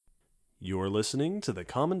You're listening to the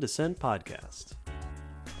Common Descent Podcast.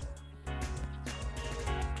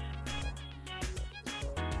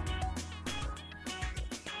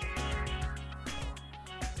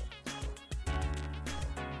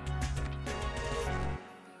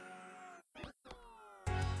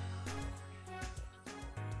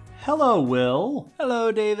 Hello, Will.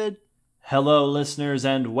 Hello, David. Hello, listeners,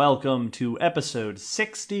 and welcome to episode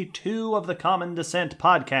 62 of the Common Descent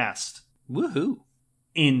Podcast. Woohoo.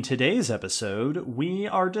 In today's episode, we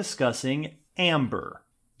are discussing amber.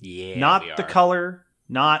 Yeah, Not we the are. color,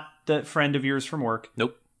 not the friend of yours from work.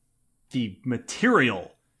 Nope. The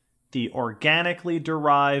material. The organically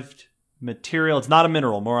derived material. It's not a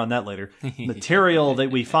mineral, more on that later. Material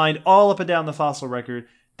that we find all up and down the fossil record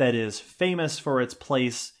that is famous for its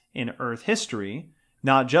place in Earth history,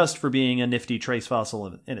 not just for being a nifty trace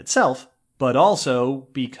fossil in itself, but also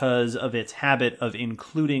because of its habit of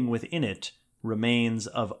including within it remains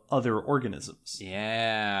of other organisms.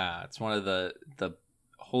 Yeah, it's one of the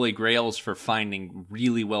holy grails for finding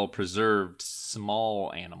really well-preserved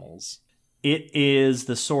small animals. It is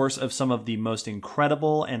the source of some of the most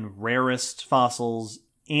incredible and rarest fossils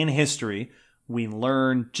in history. We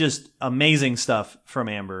learn just amazing stuff from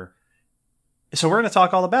amber. So we're going to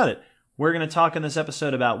talk all about it. We're going to talk in this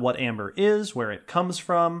episode about what amber is, where it comes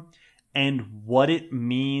from, and what it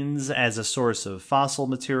means as a source of fossil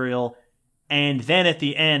material. And then at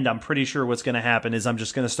the end, I'm pretty sure what's going to happen is I'm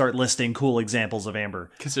just going to start listing cool examples of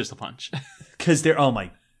amber. Because there's a bunch. Because they're, oh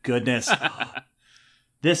my goodness.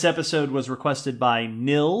 This episode was requested by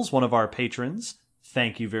Nils, one of our patrons.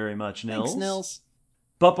 Thank you very much, Nils. Thanks, Nils.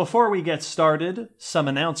 But before we get started, some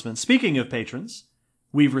announcements. Speaking of patrons,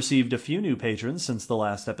 we've received a few new patrons since the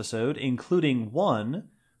last episode, including one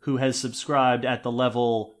who has subscribed at the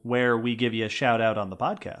level where we give you a shout out on the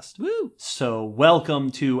podcast. Woo! So welcome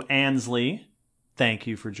to Ansley. Thank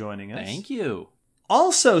you for joining us. Thank you.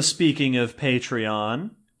 Also, speaking of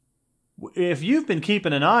Patreon, if you've been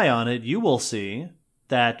keeping an eye on it, you will see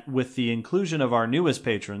that with the inclusion of our newest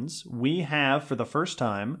patrons, we have, for the first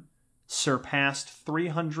time, surpassed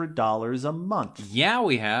 $300 a month. Yeah,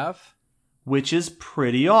 we have. Which is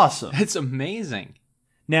pretty awesome. It's amazing.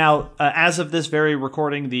 Now, as of this very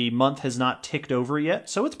recording, the month has not ticked over yet,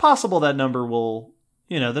 so it's possible that number will,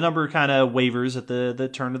 the number kind of wavers at the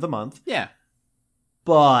turn of the month. Yeah.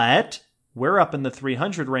 But we're up in the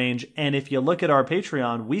 300 range, and if you look at our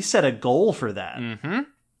Patreon, we set a goal for that. Mm-hmm.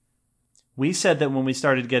 We said that when we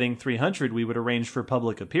started getting 300, we would arrange for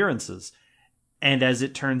public appearances. And as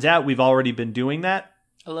it turns out, we've already been doing that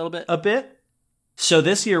A little bit. a bit. So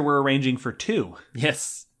this year, we're arranging for 2.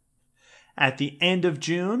 Yes. At the end of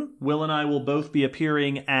June, Will and I will both be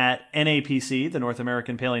appearing at NAPC, the North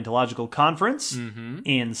American Paleontological Conference,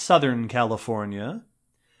 in Southern California.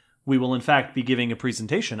 We will, in fact, be giving a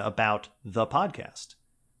presentation about the podcast.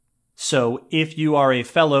 So if you are a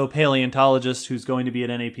fellow paleontologist who's going to be at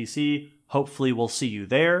NAPC, hopefully we'll see you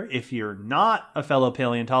there. If you're not a fellow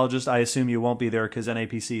paleontologist, I assume you won't be there because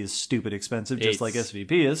NAPC is stupid expensive, just like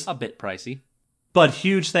SVP is. A bit pricey. But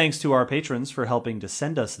huge thanks to our patrons for helping to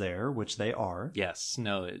send us there, which they are. Yes.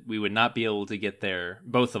 No, we would not be able to get there,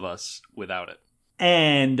 both of us, without it.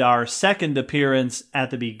 And our second appearance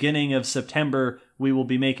at the beginning of September, we will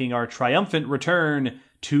be making our triumphant return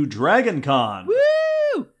to DragonCon.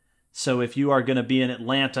 Woo! So if you are going to be in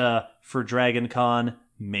Atlanta for DragonCon,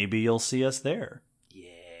 maybe you'll see us there. Yeah.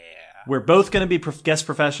 We're both going to be guest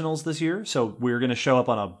professionals this year, so we're going to show up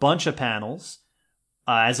on a bunch of panels.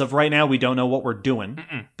 As of right now, we don't know what we're doing,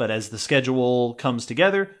 but as the schedule comes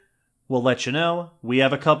together, we'll let you know. We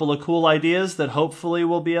have a couple of cool ideas that hopefully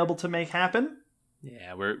we'll be able to make happen.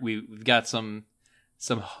 Yeah, we've got some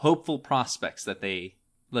hopeful prospects that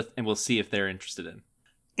and we'll see if they're interested in.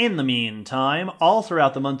 In the meantime, all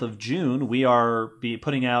throughout the month of June, we are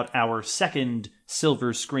putting out our second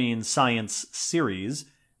Silver Screen Science series,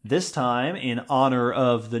 this time in honor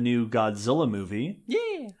of the new Godzilla movie. Yeah.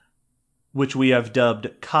 Which we have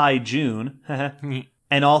dubbed Kai June.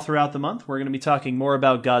 And all throughout the month, we're going to be talking more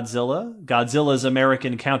about Godzilla, Godzilla's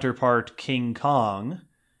American counterpart, King Kong,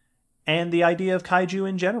 and the idea of kaiju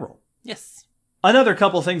in general. Yes. Another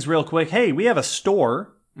couple things real quick. Hey, we have a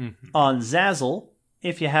store on Zazzle.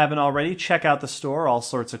 If you haven't already, check out the store. All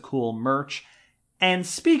sorts of cool merch. And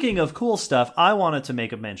speaking of cool stuff, I wanted to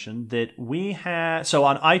make a mention that we have... So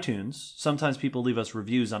on iTunes, sometimes people leave us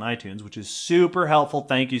reviews on iTunes, which is super helpful.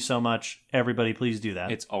 Thank you so much. Everybody, please do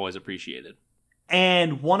that. It's always appreciated.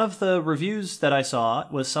 And one of the reviews that I saw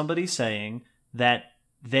was somebody saying that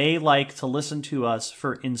they like to listen to us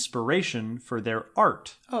for inspiration for their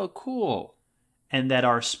art. Oh, cool. And that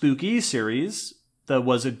our Spooky series that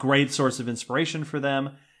was a great source of inspiration for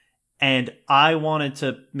them. And I wanted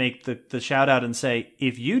to make the shout out and say,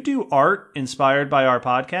 if you do art inspired by our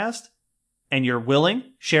podcast and you're willing,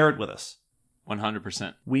 share it with us.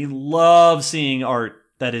 100%. We love seeing art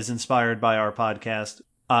that is inspired by our podcast.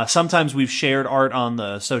 Sometimes we've shared art on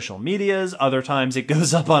the social medias. Other times it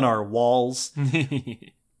goes up on our walls.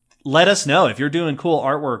 Let us know. If you're doing cool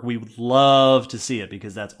artwork, we would love to see it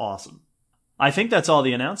because that's awesome. I think that's all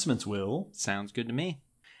the announcements, Will. Sounds good to me.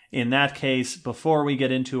 In that case, before we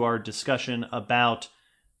get into our discussion about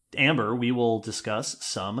Amber, we will discuss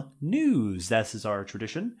some news. That is our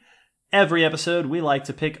tradition. Every episode, we like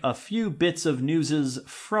to pick a few bits of newses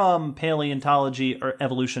from paleontology or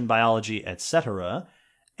evolution, biology, etc.,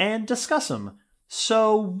 and discuss them.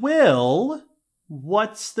 So, Will,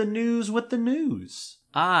 what's the news with the news?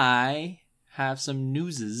 I have some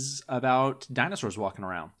newses about dinosaurs walking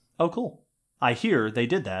around. Oh, cool. I hear they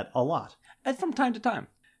did that a lot. And from time to time.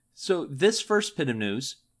 So this first bit of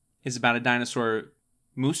news is about a dinosaur,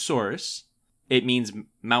 Moososaurus. It means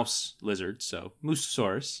mouse lizard, so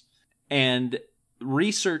Moososaurus. And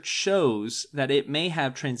research shows that it may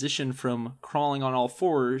have transitioned from crawling on all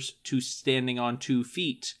fours to standing on 2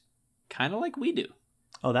 feet, kind of like we do.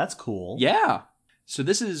 Oh, that's cool. Yeah. So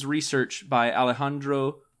this is research by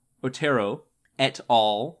Alejandro Otero et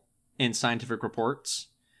al. In Scientific Reports.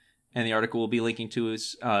 And the article we'll be linking to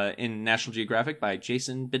is in National Geographic by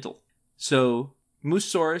Jason Bittel. So,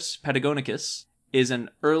 Moososaurus patagonicus is an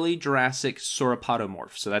early Jurassic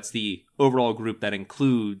sauropodomorph. So that's the overall group that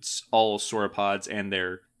includes all sauropods and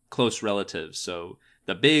their close relatives. So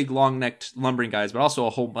the big, long-necked, lumbering guys, but also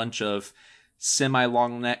a whole bunch of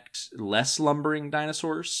semi-long-necked, less lumbering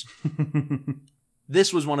dinosaurs.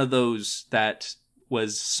 This was one of those that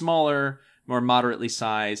was smaller, more moderately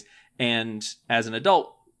sized, and as an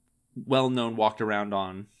adult, well-known walked around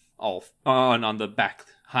on the back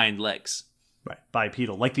hind legs. Right,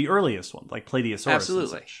 bipedal, like the earliest one, like Plateosaurus.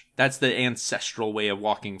 Absolutely. And such. That's the ancestral way of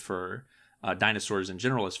walking for dinosaurs in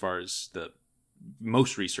general, as far as the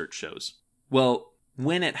most research shows. Well,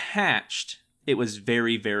 when it hatched, it was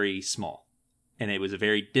very, very small. And it was a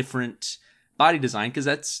very different body design, because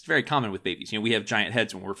that's very common with babies. You know, we have giant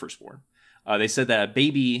heads when we're first born. They said that a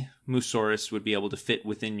baby Moososaurus would be able to fit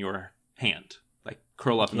within your hand, like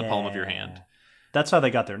curl up in the palm of your hand. That's how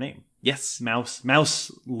they got their name. Yes.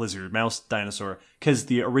 Mouse lizard, mouse dinosaur, because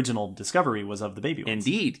the original discovery was of the baby ones.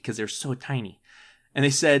 Indeed, because they're so tiny. And they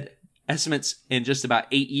said estimates in just about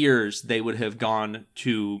 8 years, they would have gone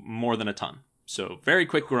to more than a ton. So very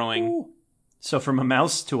quick growing. Ooh. So from a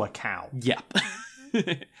mouse to a cow. Yep.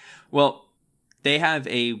 Well, they have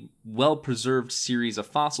a well-preserved series of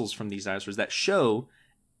fossils from these dinosaurs that show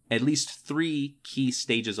at least 3 key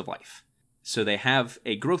stages of life. So they have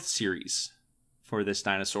a growth series for this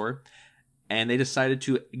dinosaur, and they decided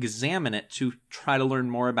to examine it to try to learn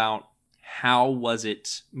more about how was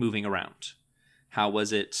it moving around? How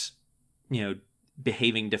was it,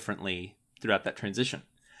 behaving differently throughout that transition?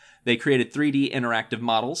 They created 3D interactive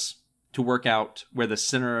models to work out where the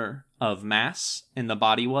center of mass in the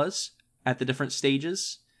body was at the different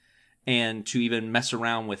stages, and to even mess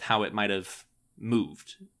around with how it might have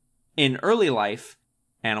moved. In early life,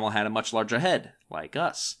 animal had a much larger head, like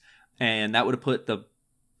us, and that would have put the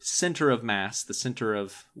center of mass, the center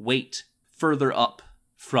of weight, further up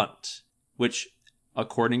front, which,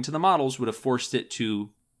 according to the models, would have forced it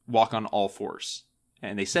to walk on all fours.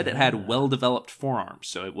 And they said it had well-developed forearms,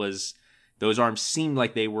 so those arms seemed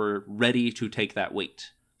like they were ready to take that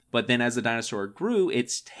weight. But then as the dinosaur grew,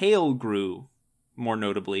 its tail grew, more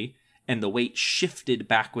notably, and the weight shifted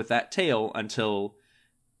back with that tail until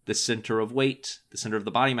the center of weight, the center of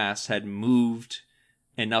the body mass, had moved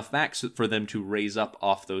enough back for them to raise up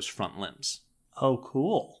off those front limbs. Oh,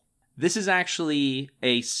 cool. This is actually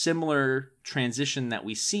a similar transition that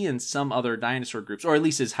we see in some other dinosaur groups, or at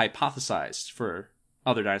least is hypothesized for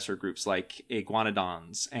other dinosaur groups like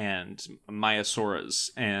iguanodons and Maiasaurus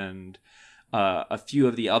and a few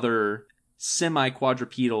of the other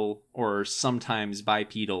semi-quadrupedal or sometimes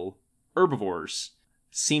bipedal herbivores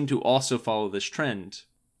seem to also follow this trend.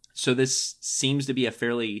 So this seems to be a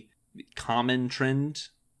fairly common trend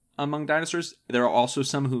among dinosaurs. There are also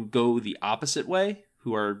some who go the opposite way,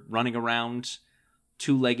 who are running around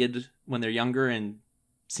two-legged when they're younger and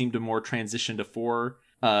seem to more transition to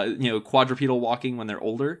quadrupedal walking when they're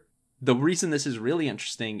older. The reason this is really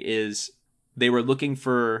interesting is they were looking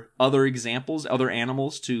for other examples, other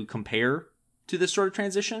animals to compare to this sort of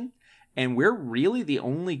transition, and we're really the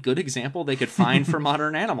only good example they could find for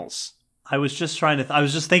modern animals. I was just trying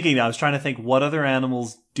to think what other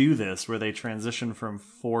animals do this where they transition from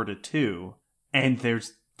 4 to 2, and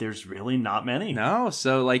there's really not many. No,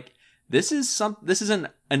 so This is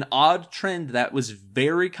an odd trend that was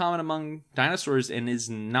very common among dinosaurs and is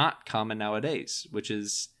not common nowadays, which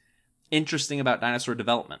is interesting about dinosaur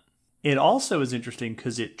development. It also is interesting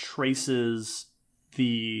because it traces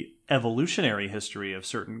the evolutionary history of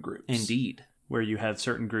certain groups. Indeed. Where you have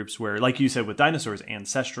certain groups where, like you said with dinosaurs,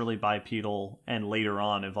 ancestrally bipedal and later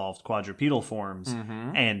on evolved quadrupedal forms,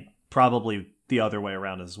 and probably the other way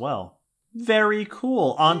around as well. Very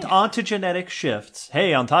cool. Ontogenetic shifts.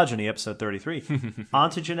 Hey, Ontogeny, episode 33.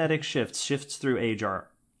 Ontogenetic shifts through age are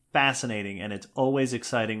fascinating, and it's always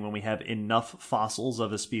exciting when we have enough fossils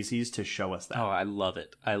of a species to show us that. Oh, I love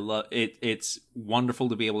it. I love it. It's wonderful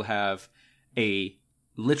to be able to have a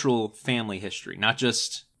literal family history, not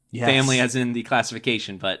just family as in the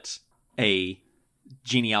classification, but a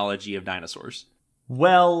genealogy of dinosaurs.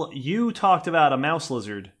 Well, you talked about a mouse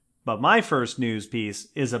lizard. But my first news piece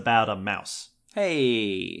is about a mouse.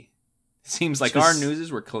 Hey. Seems like our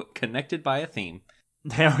newses were connected by a theme.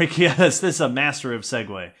 Yes, this is a master of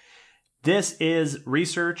segue. This is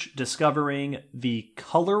research discovering the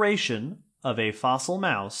coloration of a fossil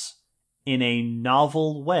mouse in a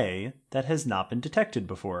novel way that has not been detected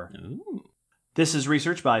before. Ooh. This is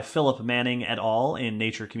research by Philip Manning et al. In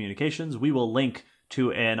Nature Communications. We will link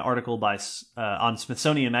to an article on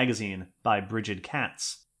Smithsonian Magazine by Bridget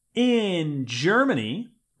Katz. In Germany,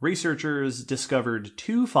 researchers discovered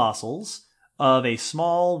 2 fossils of a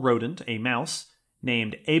small rodent, a mouse,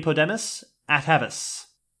 named Apodemus atavis,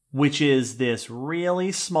 which is this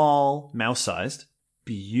really small, mouse-sized,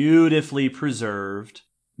 beautifully preserved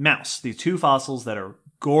mouse. These 2 fossils that are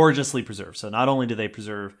gorgeously preserved. So not only do they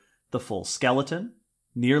preserve the full skeleton,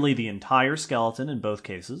 nearly the entire skeleton in both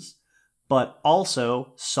cases, but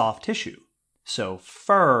also soft tissue, so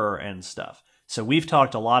fur and stuff. So we've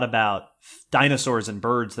talked a lot about dinosaurs and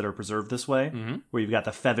birds that are preserved this way, where you've got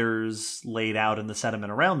the feathers laid out in the sediment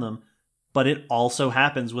around them, but it also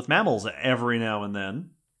happens with mammals every now and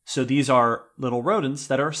then. So these are little rodents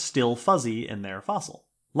that are still fuzzy in their fossil.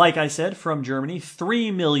 Like I said, from Germany,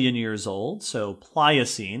 3 million years old, so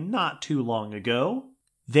Pliocene, not too long ago.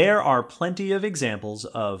 There are plenty of examples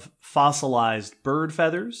of fossilized bird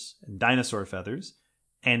feathers and dinosaur feathers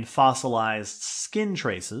and fossilized skin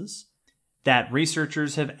traces that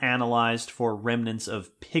researchers have analyzed for remnants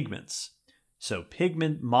of pigments. So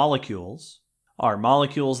pigment molecules are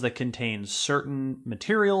molecules that contain certain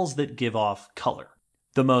materials that give off color.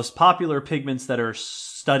 The most popular pigments that are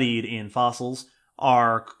studied in fossils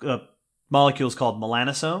are molecules called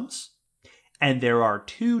melanosomes, and there are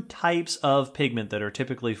 2 types of pigment that are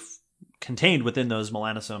typically contained within those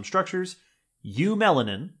melanosome structures.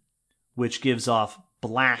 Eumelanin, which gives off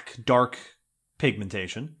black, dark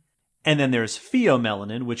pigmentation, and then there's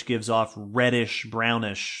pheomelanin, which gives off reddish,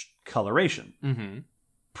 brownish coloration.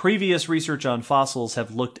 Previous research on fossils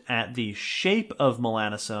have looked at the shape of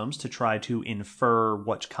melanosomes to try to infer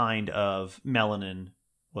what kind of melanin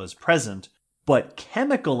was present, but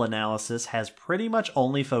chemical analysis has pretty much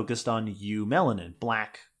only focused on eumelanin,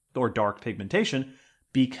 black or dark pigmentation,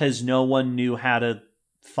 because no one knew how to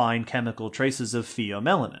find chemical traces of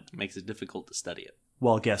pheomelanin. Makes it difficult to study it.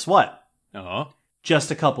 Well, guess what? Uh-huh.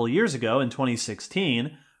 Just a couple years ago, in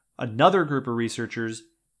 2016, another group of researchers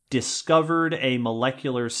discovered a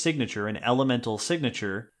molecular signature, an elemental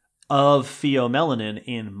signature, of pheomelanin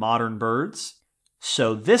in modern birds.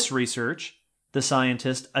 So this research, the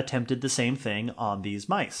scientists attempted the same thing on these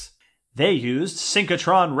mice. They used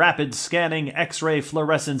synchrotron rapid scanning X-ray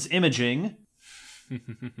fluorescence imaging,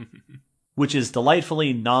 which is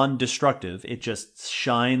delightfully non-destructive. It just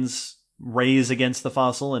shines rays against the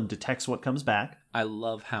fossil and detects what comes back. I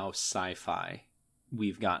love how sci-fi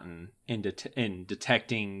we've gotten in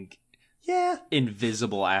detecting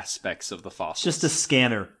invisible aspects of the fossils. Just a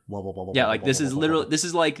scanner. Yeah, like this is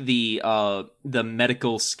like the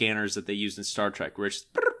medical scanners that they used in Star Trek, where it's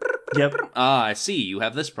Yep. I see, you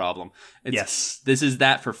have this problem. Yes. This is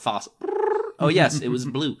that for fossil. Oh yes, it was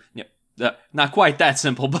blue. Yep. Not quite that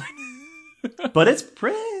simple, but but it's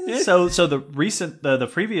pretty. So the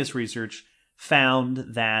previous research found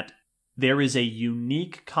that there is a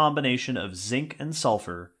unique combination of zinc and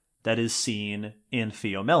sulfur that is seen in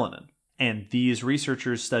pheomelanin. And these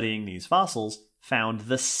researchers studying these fossils found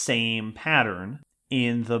the same pattern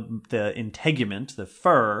in the integument, the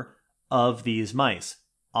fur, of these mice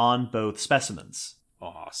on both specimens.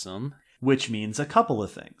 Awesome. Which means a couple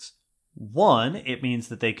of things. One, it means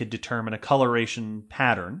that they could determine a coloration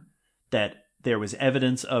pattern, that there was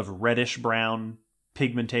evidence of reddish-brown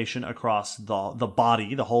pigmentation across the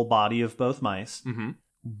body, the whole body of both mice. Mm-hmm.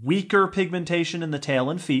 Weaker pigmentation in the tail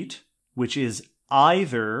and feet, which is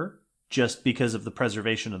either just because of the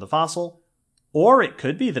preservation of the fossil, Or it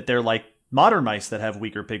could be that they're like modern mice that have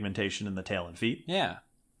weaker pigmentation in the tail and feet. Yeah.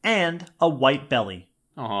 And a white belly.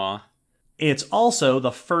 Aw. It's also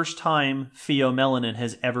the first time pheomelanin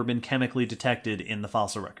has ever been chemically detected in the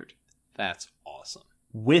fossil record. That's awesome.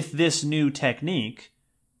 With this new technique,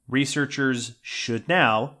 researchers should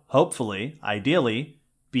now, hopefully, ideally,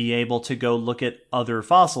 be able to go look at other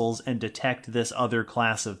fossils and detect this other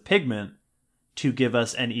class of pigment to give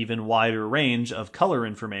us an even wider range of color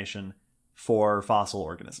information for fossil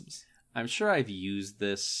organisms. I'm sure I've used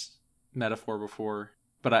this metaphor before,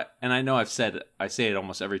 but I know I say it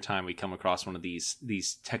almost every time we come across one of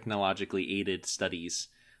these technologically aided studies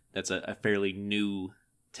that's a fairly new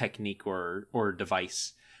technique or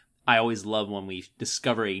device. I always love when we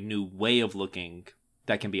discover a new way of looking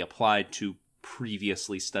that can be applied to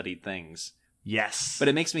previously studied things. Yes. But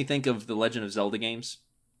it makes me think of the Legend of Zelda games.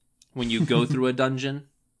 When you go through a dungeon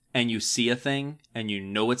and you see a thing and you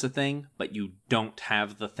know it's a thing, but you don't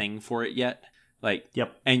have the thing for it yet.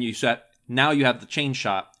 Yep. And now you have the chain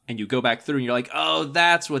shot and you go back through and you're like, oh,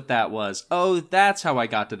 that's what that was. Oh, that's how I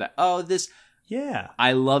got to that. Oh, this. Yeah.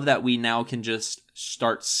 I love that we now can just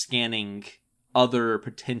start scanning other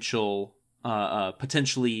potentially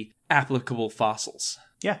applicable fossils.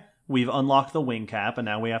 Yeah. We've unlocked the wing cap, and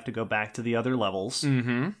now we have to go back to the other levels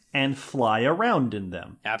and fly around in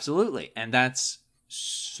them. Absolutely. And that's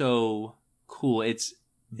so cool. It's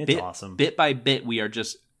awesome. Bit by bit, we are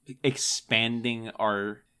just expanding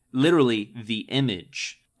literally the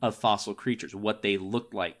image of fossil creatures, what they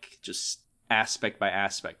look like, just aspect by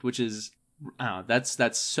aspect, which is,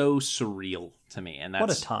 that's so surreal to me. And that's,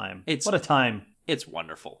 what a time. What a time. It's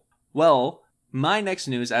wonderful. Well, my next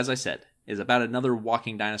news, as I said, is about another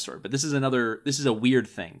walking dinosaur, but this is a weird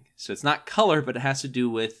thing. So it's not color, but it has to do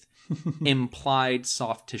with implied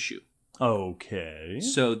soft tissue. Okay.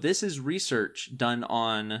 So this is research done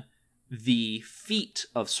on the feet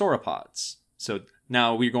of sauropods. So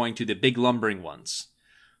now we're going to the big lumbering ones.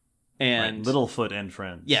 And right, Littlefoot and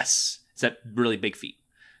friends. Yes. It's that really big feet.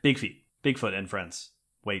 Big feet. Bigfoot and friends.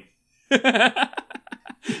 Wait.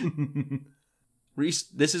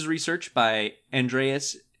 This is research by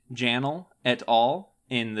Andreas Janel et al.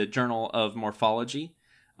 In the Journal of Morphology.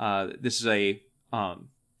 This is a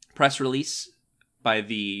press release by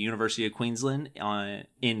the University of Queensland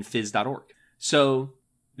in phys.org. So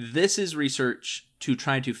this is research to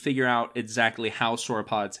try to figure out exactly how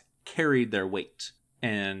sauropods carried their weight.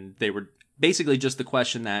 And they were basically just the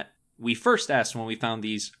question that we first asked when we found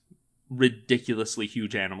these ridiculously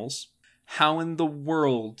huge animals. How in the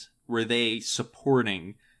world were they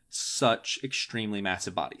supporting such extremely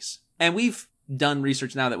massive bodies? And we've done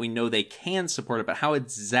research now that we know they can support it, but how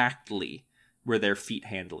exactly were their feet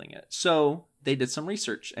handling it? So they did some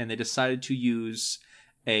research and they decided to use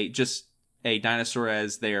a dinosaur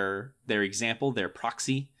as their example, their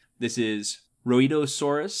proxy. This is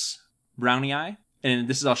Rhoidosaurus brownii, and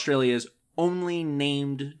this is Australia's only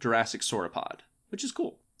named Jurassic sauropod, which is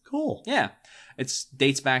cool. Cool. Yeah. It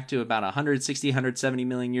dates back to about 160, 170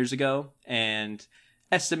 million years ago, and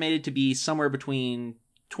estimated to be somewhere between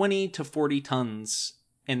 20 to 40 tons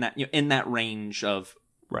in that range of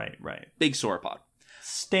right big sauropod.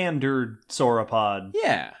 Standard sauropod.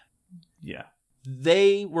 Yeah.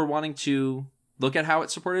 They were wanting to look at how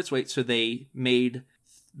it supported its weight, so they made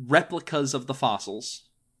replicas of the fossils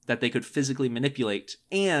that they could physically manipulate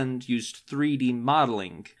and used 3D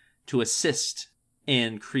modeling to assist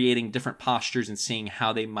in creating different postures and seeing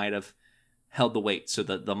how they might have held the weight. So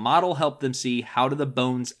the model helped them see how do the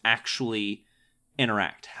bones actually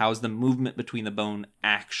interact? How's the movement between the bone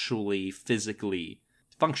actually physically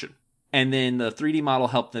function? And then the 3D model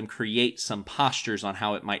helped them create some postures on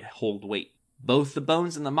how it might hold weight. Both the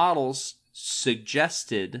bones and the models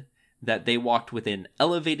suggested that they walked with an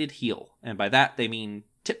elevated heel. And by that, they mean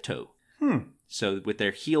tiptoe. So with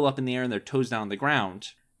their heel up in the air and their toes down on the ground,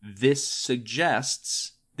 this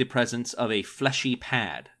suggests the presence of a fleshy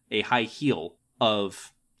pad, a high heel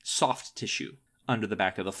of soft tissue under the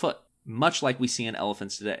back of the foot, much like we see in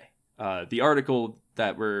elephants today. The article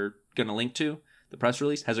that we're going to link to, the press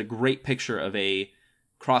release, has a great picture of a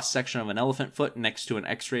cross-section of an elephant foot next to an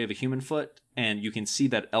x-ray of a human foot, and you can see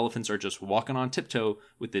that elephants are just walking on tiptoe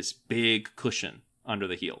with this big cushion under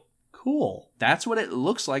the heel. Cool. That's what it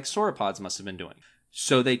looks like sauropods must have been doing.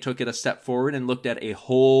 So they took it a step forward and looked at a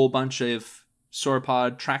whole bunch of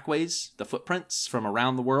sauropod trackways, the footprints from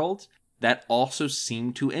around the world, that also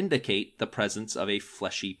seem to indicate the presence of a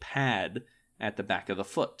fleshy pad at the back of the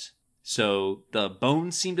foot. So the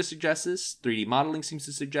bones seem to suggest this, 3D modeling seems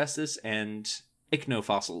to suggest this, and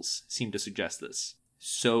ichnofossils seem to suggest this.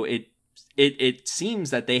 So it it seems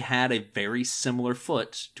that they had a very similar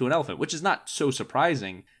foot to an elephant, which is not so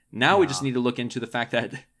surprising. Now we just need to look into the fact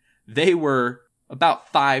that they were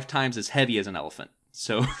about 5 times as heavy as an elephant.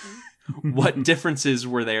 So what differences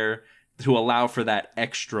were there to allow for that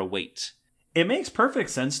extra weight? It makes perfect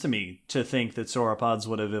sense to me to think that sauropods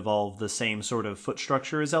would have evolved the same sort of foot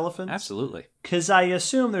structure as elephants. Absolutely. Because I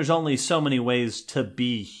assume there's only so many ways to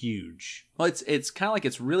be huge. Well, it's kind of like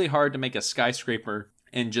it's really hard to make a skyscraper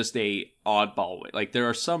in just a oddball way. Like, there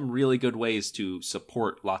are some really good ways to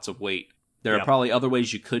support lots of weight. There are probably other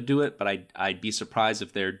ways you could do it, but I'd be surprised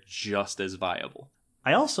if they're just as viable.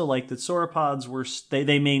 I also like that sauropods were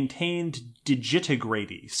they maintained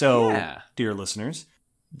digitigrady. So, dear listeners,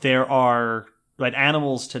 there are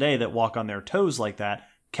animals today that walk on their toes like that.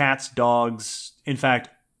 Cats, dogs, in fact,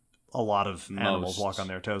 a lot of animals walk on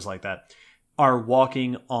their toes like that, are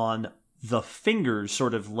walking on the fingers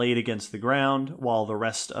sort of laid against the ground while the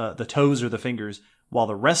rest, the toes or the fingers, while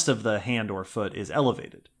the rest of the hand or foot is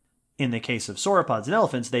elevated. In the case of sauropods and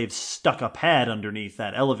elephants, they've stuck a pad underneath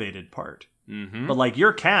that elevated part. Mm-hmm. But like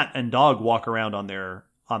your cat and dog walk around on their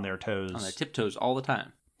toes. On their tiptoes all the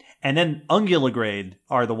time. And then ungulagrade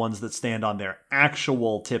are the ones that stand on their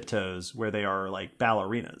actual tiptoes where they are like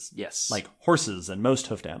ballerinas. Yes. Like horses and most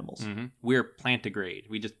hoofed animals. Mm-hmm. We're plantigrade.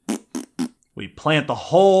 We plant the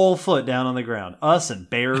whole foot down on the ground. Us and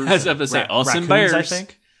bears. I was about to say, us and bears.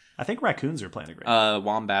 I think raccoons are plantigrade.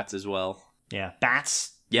 Wombats as well. Yeah.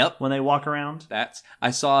 Bats. Yep. When they walk around. Bats.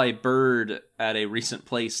 I saw a bird at a recent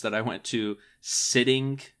place that I went to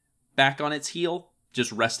sitting back on its heel,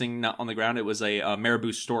 just resting not on the ground. It was a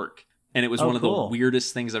marabou stork. And it was one of the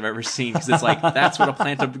weirdest things I've ever seen. Because it's like, that's what a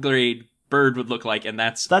plantigrade bird would look like. And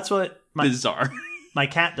that's what bizarre. My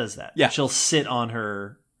cat does that. Yeah. She'll sit on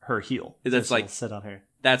her heel. That's so like, sit on her.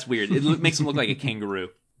 That's weird. It makes him look like a kangaroo.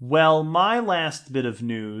 Well, my last bit of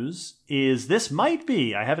news is this might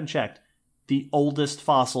be, I haven't checked, the oldest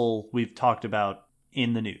fossil we've talked about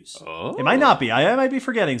in the news. Oh. It might not be. I might be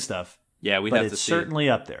forgetting stuff. Yeah, we'd have to see. But it's certainly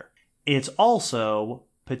up there. It's also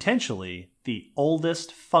potentially the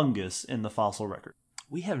oldest fungus in the fossil record.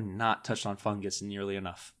 We have not touched on fungus nearly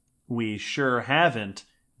enough. We sure haven't.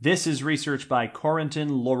 This is research by Corentin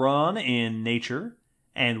Laurent in Nature,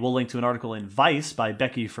 and we'll link to an article in Vice by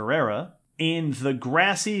Becky Ferreira. In the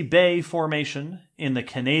Grassy Bay Formation in the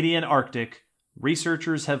Canadian Arctic,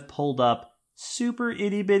 researchers have pulled up super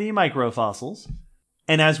itty-bitty microfossils.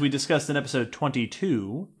 And as we discussed in episode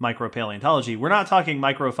 22, Micropaleontology, we're not talking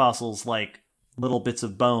microfossils like little bits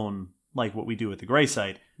of bone like what we do at the Gray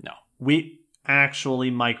site. No. We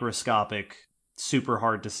actually microscopic, super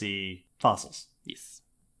hard to see fossils. Yes.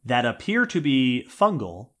 That appear to be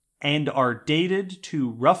fungal and are dated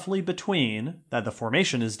to roughly between, that the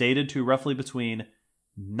formation is dated to roughly between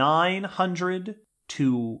 900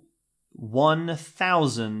 to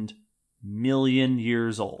 1,000 million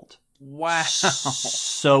years old. Wow.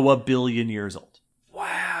 So 1 billion years old.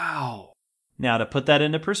 Wow. Now, to put that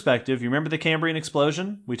into perspective, you remember the Cambrian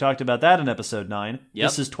explosion? We talked about that in episode 9. Yep.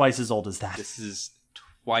 This is twice as old as that. This is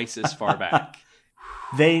twice as far back.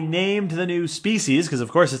 They named the new species, because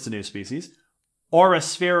of course it's a new species,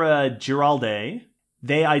 Orosphera giraldae.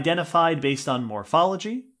 They identified based on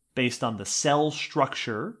morphology, based on the cell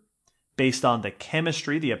structure, based on the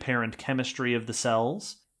chemistry, the apparent chemistry of the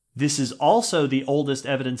cells. This is also the oldest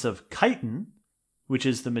evidence of chitin, which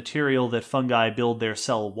is the material that fungi build their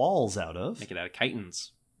cell walls out of. Make it out of chitins.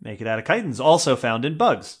 Make it out of chitins, also found in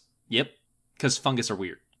bugs. Yep, because fungus are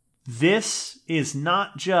weird. This is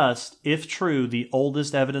not just, if true, the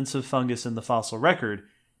oldest evidence of fungus in the fossil record.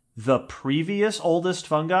 The previous oldest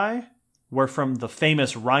fungi were from the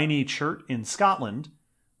famous Rhynie chert in Scotland,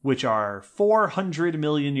 which are 400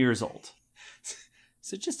 million years old.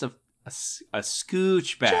 So just a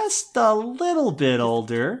scooch back. Just a little bit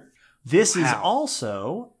older. This is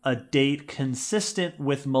also a date consistent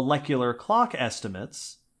with molecular clock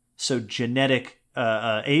estimates, so genetic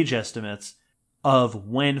age estimates, of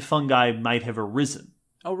when fungi might have arisen.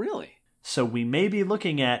 Oh, really? So we may be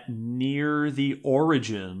looking at near the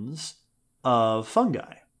origins of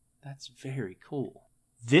fungi. That's very cool.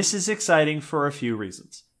 This is exciting for a few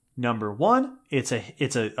reasons. Number one, it's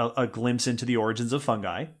a glimpse into the origins of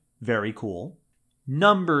fungi. Very cool.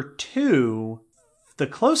 Number two, the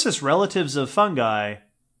closest relatives of fungi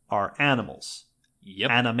are animals. Yep.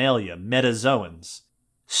 Animalia, metazoans.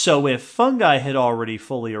 So if fungi had already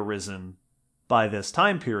fully arisen by this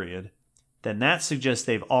time period, then that suggests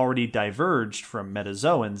they've already diverged from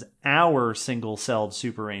metazoans, our single-celled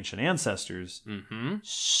super-ancient ancestors. Mm-hmm.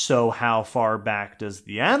 So how far back does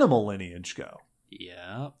the animal lineage go?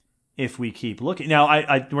 Yep. If we keep looking. Now,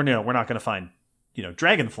 we're not going to find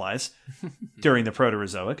dragonflies during the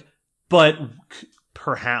Proterozoic, but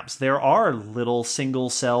perhaps there are little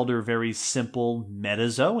single-celled or very simple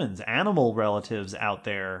metazoans, animal relatives out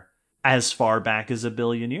there as far back as 1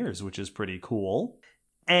 billion years, which is pretty cool.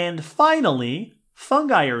 And finally,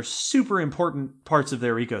 fungi are super important parts of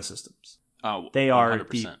their ecosystems. Oh, they are 100%.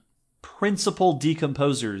 the principal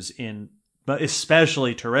decomposers in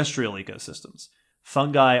especially terrestrial ecosystems.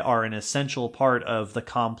 Fungi are an essential part of the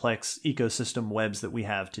complex ecosystem webs that we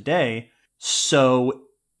have today. So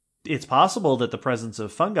it's possible that the presence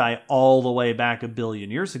of fungi all the way back 1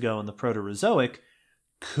 billion years ago in the Proterozoic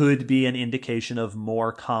could be an indication of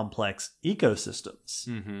more complex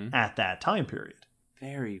ecosystems at that time period.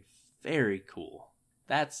 Very, very cool.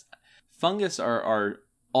 Fungus are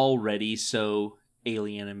already so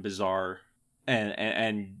alien and bizarre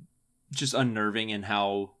and just unnerving in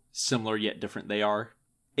how similar yet different they are.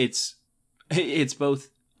 It's both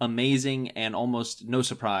amazing and almost no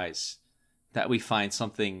surprise that we find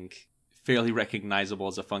something fairly recognizable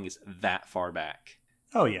as a fungus that far back.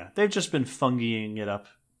 Oh yeah, they've just been fungiing it up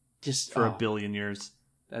Just for 1 billion years.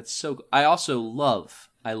 That's so. I also love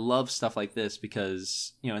stuff like this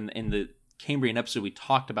because in the Cambrian episode we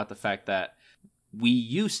talked about the fact that we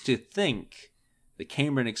used to think the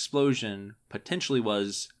Cambrian explosion potentially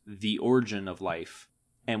was the origin of life,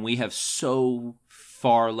 and we have so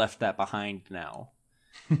far left that behind now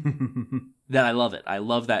that I love it. I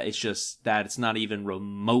love that it's not even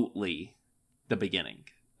remotely the beginning.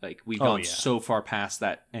 Like we've gone so far past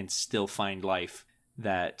that and still find life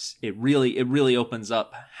that it really opens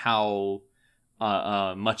up how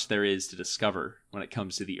much there is to discover when it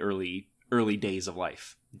comes to the early days of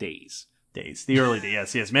life. Days. The early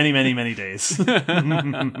days. Yes. Many, many, many days.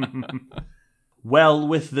 Well,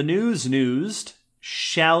 with the news,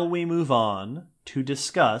 shall we move on to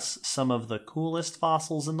discuss some of the coolest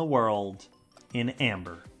fossils in the world in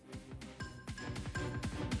amber?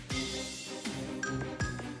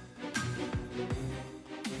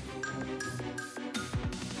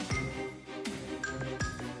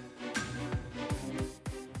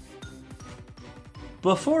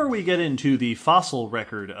 Before we get into the fossil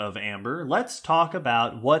record of amber, let's talk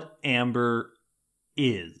about what amber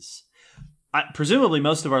is. Presumably,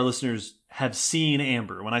 most of our listeners have seen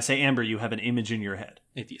amber. When I say amber, you have an image in your head.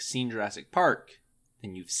 If you've seen Jurassic Park,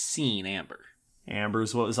 then you've seen amber. Amber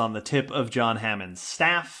is what was on the tip of John Hammond's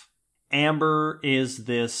staff. Amber is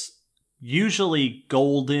this usually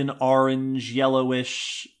golden, orange,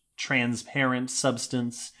 yellowish, transparent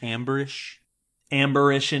substance. Amberish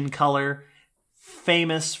in color.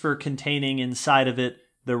 Famous for containing inside of it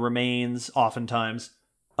the remains, oftentimes,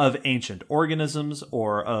 of ancient organisms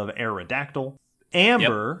or of Aerodactyl.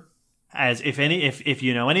 Amber, as if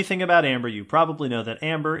you know anything about amber, you probably know that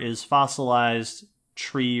amber is fossilized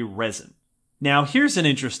tree resin. Now, here's an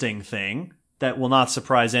interesting thing that will not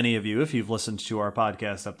surprise any of you if you've listened to our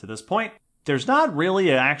podcast up to this point. There's not really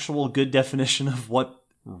an actual good definition of what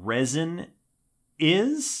resin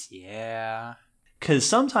is. Yeah. Because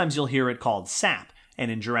sometimes you'll hear it called sap,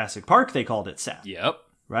 and in Jurassic Park they called it sap. Yep.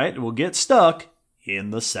 Right? It will get stuck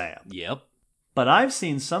in the sap. Yep. But I've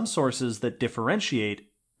seen some sources that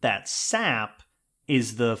differentiate that sap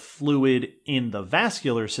is the fluid in the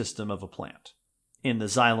vascular system of a plant, in the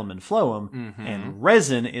xylem and phloem, and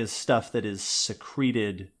resin is stuff that is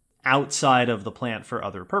secreted outside of the plant for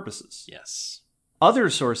other purposes. Yes.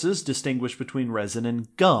 Other sources distinguish between resin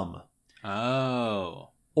and gum. Oh.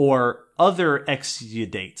 Or other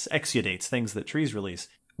exudates, things that trees release,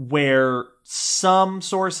 where some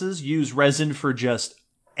sources use resin for just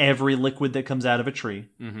every liquid that comes out of a tree,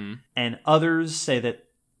 and others say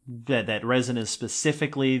that resin is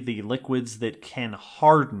specifically the liquids that can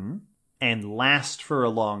harden and last for a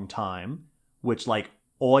long time, which, like,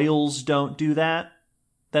 oils don't do that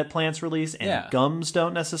plants release, and gums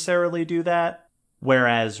don't necessarily do that.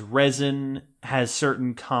 Whereas resin has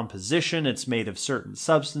certain composition, it's made of certain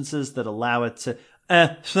substances that allow it to.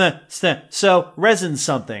 So resin's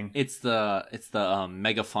something. It's the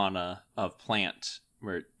megafauna of plant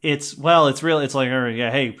where it's like,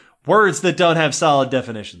 hey, words that don't have solid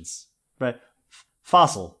definitions, right?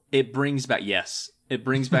 Fossil. It brings back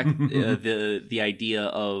the idea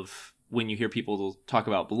of when you hear people talk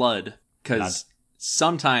about blood, because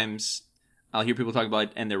sometimes I'll hear people talk about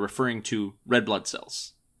it and they're referring to red blood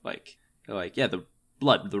cells. They're like, yeah, the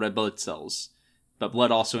red blood cells. But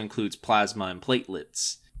blood also includes plasma and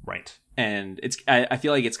platelets. Right. And I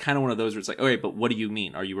feel like it's kind of one of those where it's like, okay, but what do you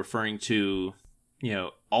mean? Are you referring to,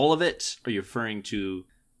 all of it? Are you referring to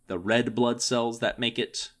the red blood cells that make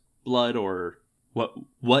it blood? Or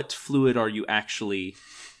what fluid are you actually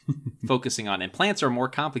focusing on? And plants are more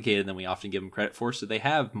complicated than we often give them credit for, so they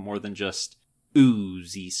have more than just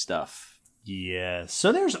oozy stuff. Yes.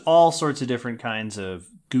 So there's all sorts of different kinds of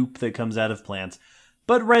goop that comes out of plants.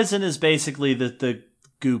 But resin is basically the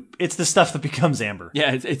goop. It's the stuff that becomes amber.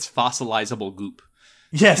 Yeah, it's fossilizable goop.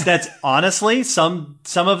 Yes, that's honestly, some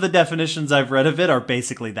of the definitions I've read of it are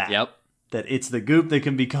basically that. Yep. That it's the goop that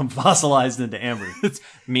can become fossilized into amber.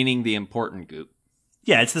 Meaning the important goop.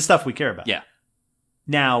 Yeah, it's the stuff we care about. Yeah.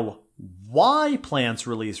 Now, why plants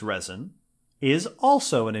release resin is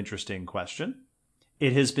also an interesting question.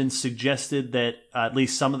 It has been suggested that at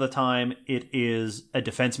least some of the time it is a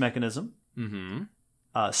defense mechanism. Mm-hmm.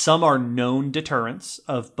 Some are known deterrents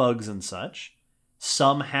of bugs and such.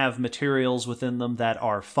 Some have materials within them that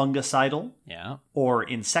are fungicidal or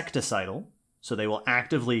insecticidal, so they will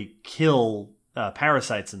actively kill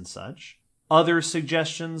parasites and such. Other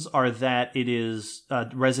suggestions are that it is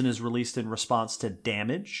resin is released in response to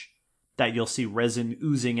damage, that you'll see resin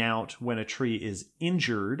oozing out when a tree is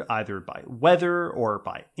injured, either by weather or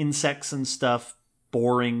by insects and stuff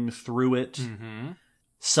boring through it. Mm-hmm.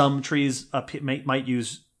 Some trees might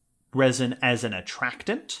use resin as an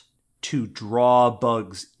attractant to draw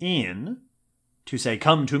bugs in, to say,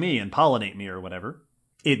 come to me and pollinate me or whatever.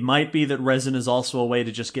 It might be that resin is also a way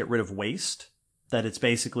to just get rid of waste, that it's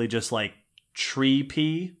basically just like tree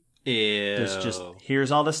pee. Ew. Just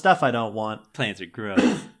here's all the stuff I don't want. Plants are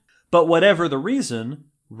gross. But whatever the reason,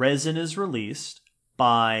 resin is released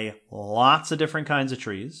by lots of different kinds of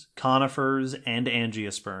trees, conifers and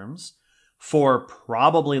angiosperms, for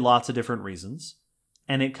probably lots of different reasons,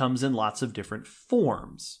 and it comes in lots of different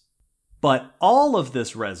forms. But all of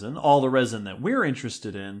this resin, all the resin that we're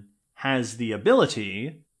interested in, has the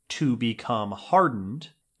ability to become hardened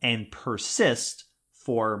and persist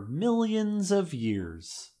for millions of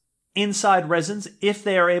years. Inside resins, if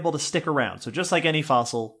they are able to stick around, so just like any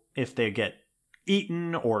fossil, if they get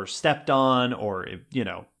eaten or stepped on or,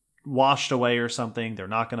 washed away or something, they're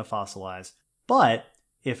not going to fossilize. But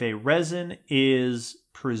if a resin is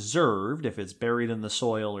preserved, if it's buried in the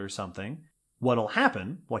soil or something,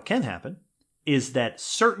 what can happen, is that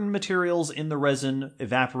certain materials in the resin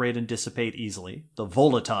evaporate and dissipate easily, the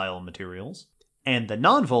volatile materials, and the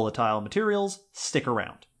non-volatile materials stick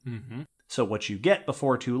around. Mm-hmm. So what you get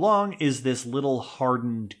before too long is this little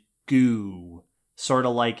hardened goo, sort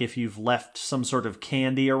of like if you've left some sort of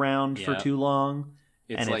candy around for too long,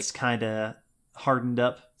 it's kind of hardened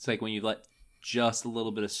up. It's like when you let just a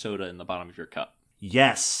little bit of soda in the bottom of your cup.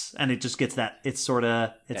 Yes, and it just gets it's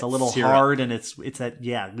a little syrup. hard, and it's that,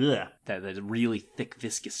 ugh. That really thick,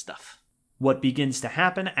 viscous stuff. What begins to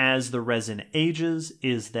happen as the resin ages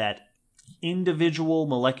is that individual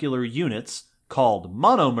molecular units called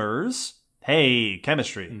monomers, hey,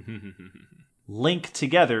 chemistry, link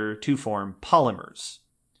together to form polymers.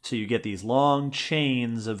 So you get these long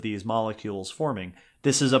chains of these molecules forming.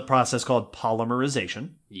 This is a process called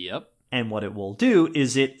polymerization. Yep. And what it will do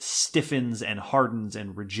is it stiffens and hardens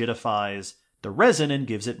and rigidifies the resin and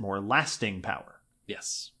gives it more lasting power.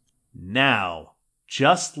 Yes. Now,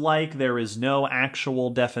 just like there is no actual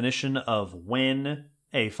definition of when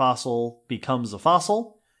a fossil becomes a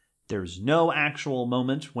fossil, there's no actual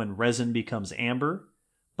moment when resin becomes amber,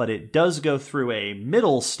 but it does go through a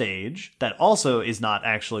middle stage that also is not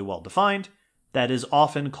actually well defined, that is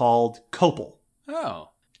often called copal. Oh.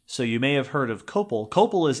 So you may have heard of copal.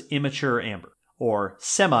 Copal is immature amber, or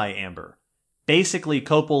semi-amber. Basically,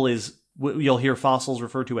 copal is what you'll hear fossils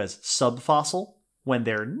refer to as subfossil, when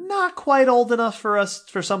they're not quite old enough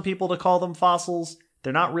for some people to call them fossils.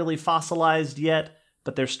 They're not really fossilized yet,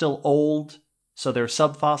 but they're still old, so they're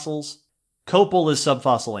subfossils. Copal is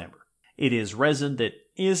subfossil amber. It is resin that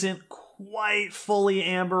isn't quite fully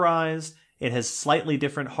amberized. It has slightly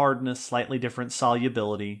different hardness, slightly different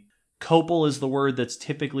solubility. Copal is the word that's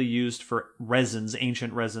typically used for resins,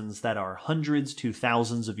 ancient resins that are hundreds to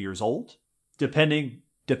thousands of years old. Depending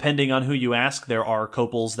on who you ask, there are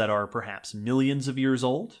copals that are perhaps millions of years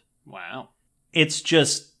old. Wow. It's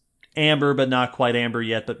just amber, but not quite amber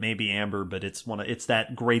yet, but maybe amber, but it's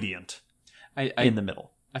that gradient in the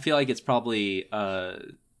middle. I feel like it's probably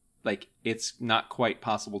it's not quite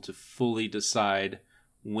possible to fully decide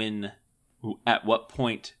at what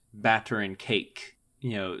point batter and cake,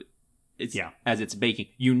 as it's baking.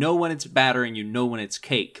 You know when it's batter and you know when it's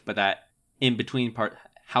cake, but that in between part,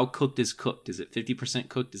 how cooked is cooked? Is it 50%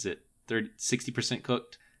 cooked? Is it 60%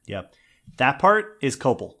 cooked? Yep. That part is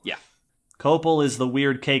copal. Yeah. Copal is the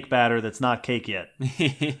weird cake batter that's not cake yet.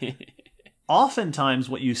 Oftentimes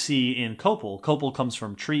what you see in copal comes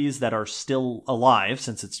from trees that are still alive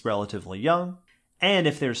since it's relatively young, And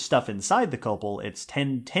if there's stuff inside the copal, it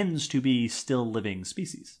tends to be still living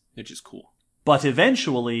species. Which is cool. But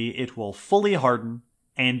eventually, it will fully harden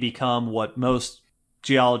and become what most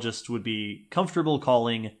geologists would be comfortable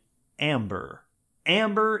calling amber.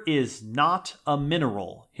 Amber is not a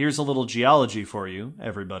mineral. Here's a little geology for you,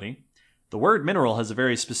 everybody. The word mineral has a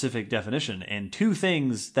very specific definition, and two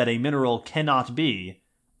things that a mineral cannot be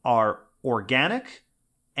are organic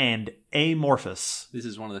and amorphous. This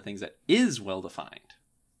is one of the things that is well defined.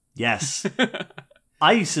 Yes.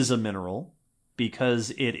 Ice is a mineral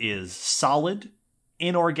because it is solid,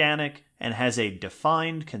 inorganic, and has a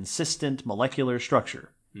defined, consistent molecular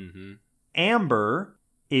structure. Mm-hmm. Amber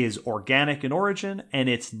is organic in origin, and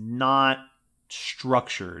it's not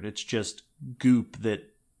structured. It's just goop that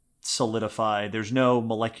solidified. There's no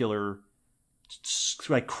molecular,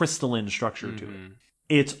 like crystalline structure to it.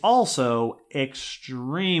 It's also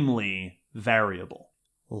extremely variable.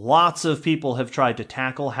 Lots of people have tried to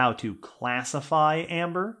tackle how to classify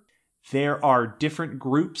amber. There are different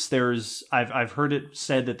groups. I've heard it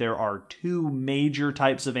said that there are two major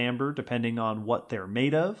types of amber, depending on what they're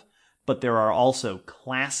made of. But there are also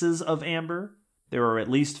classes of amber. There are at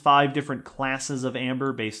least 5 different classes of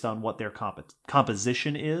amber based on what their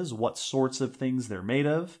composition is, what sorts of things they're made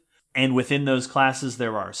of. And within those classes,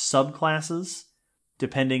 there are subclasses,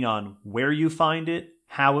 depending on where you find it,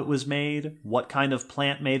 how it was made, what kind of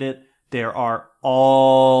plant made it. There are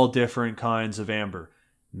all different kinds of amber,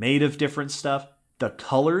 made of different stuff. The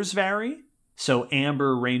colors vary. So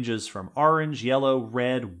amber ranges from orange, yellow,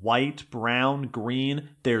 red, white, brown, green.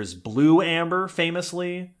 There's blue amber,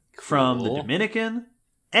 famously, from the Dominican.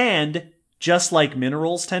 And just like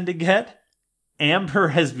minerals tend to get, amber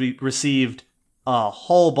has received a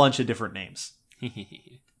whole bunch of different names.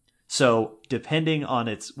 So depending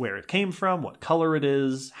on where it came from, what color it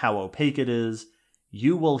is, how opaque it is,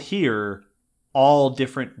 you will hear all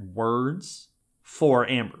different words for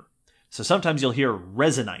amber. So sometimes you'll hear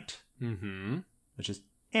resinite. Mm-hmm. Which is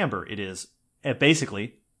amber. It is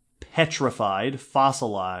basically petrified,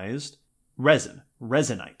 fossilized resin,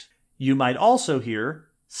 resinite. You might also hear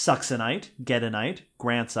succinite, gedonite,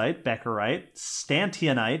 granthite, beckerite,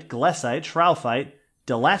 stantionite, glessite, schraufite,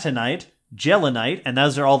 delatinite, gelinite, and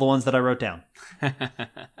those are all the ones that I wrote down.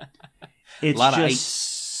 It's just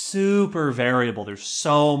super variable. There's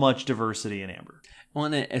so much diversity in amber. Well,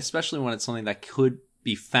 and especially when it's something that could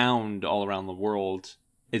be found all around the world.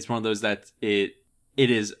 It's one of those that it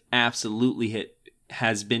is absolutely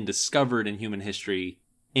has been discovered in human history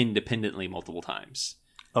independently multiple times.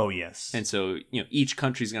 Oh, yes. And so, each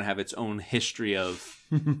country is going to have its own history of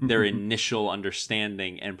their initial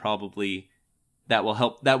understanding, and probably that will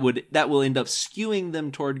help. That will end up skewing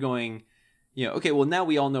them toward going, okay, well, now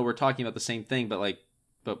we all know we're talking about the same thing, but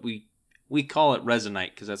we call it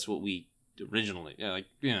resinite because that's what we originally,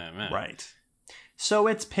 man. Right. So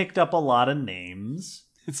it's picked up a lot of names.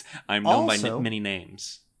 I'm known by many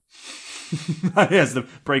names. Yes, the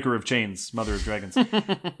breaker of chains, mother of dragons.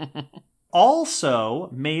 Also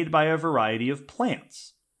made by a variety of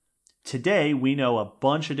plants. Today, we know a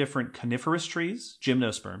bunch of different coniferous trees,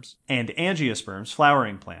 gymnosperms, and angiosperms,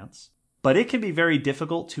 flowering plants. But it can be very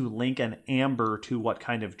difficult to link an amber to what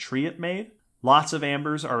kind of tree it made. Lots of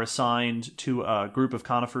ambers are assigned to a group of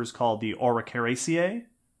conifers called the Oriceraceae,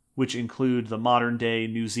 which include the modern-day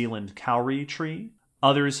New Zealand kauri tree.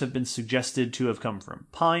 Others have been suggested to have come from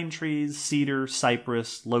pine trees, cedar,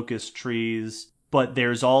 cypress, locust trees, but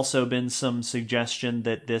there's also been some suggestion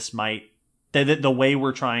that that the way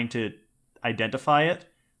we're trying to identify it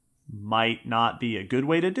might not be a good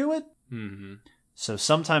way to do it. Mm-hmm. So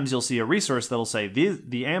sometimes you'll see a resource that'll say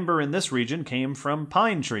the amber in this region came from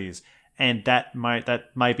pine trees, and that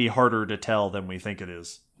might be harder to tell than we think it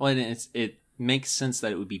is. Well, and it makes sense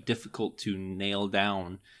that it would be difficult to nail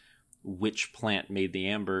down which plant made the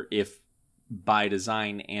amber if by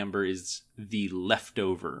design amber is the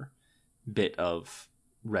leftover bit of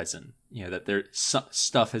resin, that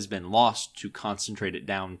stuff has been lost to concentrate it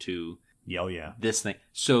down to this thing.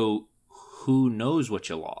 So who knows what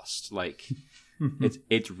you lost? Like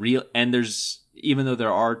it's real. And even though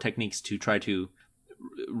there are techniques to try to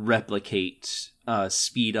replicate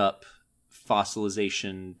speed up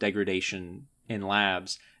fossilization, degradation in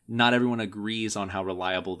labs, not everyone agrees on how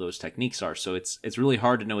reliable those techniques are. So it's really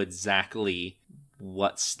hard to know exactly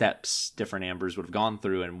what steps different ambers would have gone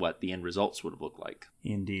through and what the end results would have looked like.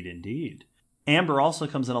 Indeed, indeed. Amber also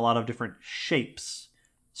comes in a lot of different shapes.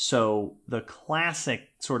 So the classic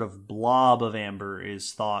sort of blob of amber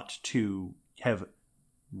is thought to have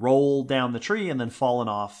rolled down the tree and then fallen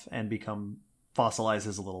off and become fossilized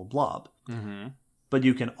as a little blob. Mm-hmm. But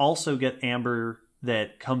you can also get amber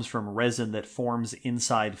that comes from resin that forms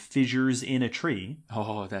inside fissures in a tree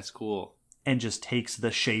Oh, that's cool. and just takes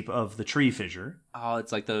the shape of the tree fissure. Oh,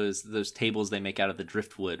 it's like those tables they make out of the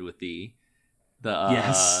driftwood with the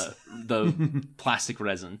Yes. the plastic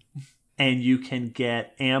resin. And you can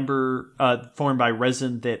get amber formed by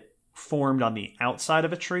resin that formed on the outside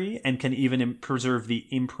of a tree and can even preserve the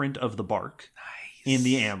imprint of the bark in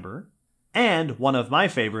the amber. And one of my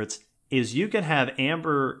favorites is you can have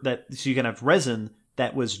you can have resin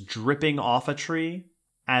that was dripping off a tree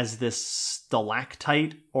as this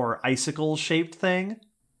stalactite or icicle shaped thing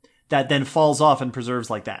that then falls off and preserves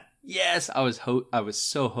like that. Yes, I was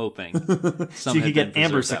so hoping So you could get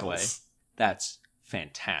ambersicles. That's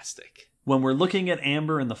fantastic. When we're looking at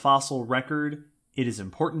amber in the fossil record, it is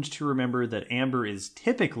important to remember that amber is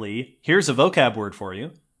typically, here's a vocab word for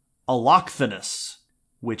you, allochthonous,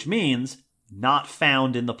 which means not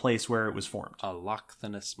found in the place where it was formed. A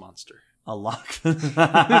lochthonous monster.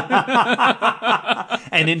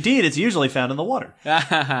 And indeed, it's usually found in the water.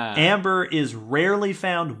 Amber is rarely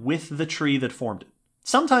found with the tree that formed it.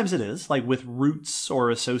 Sometimes it is, like with roots or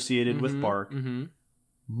associated with bark. Mm-hmm.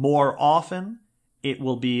 More often, it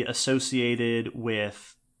will be associated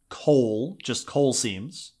with coal, just coal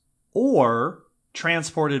seams, or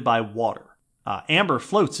transported by water. Amber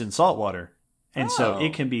floats in salt water, and so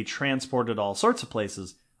it can be transported all sorts of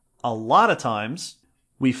places. A lot of times,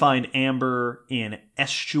 we find amber in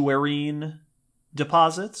estuarine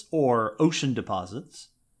deposits or ocean deposits.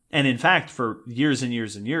 And in fact, for years and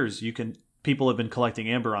years and years, people have been collecting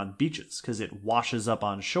amber on beaches because it washes up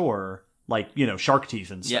on shore like, shark teeth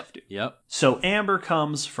and stuff do. Yep. So amber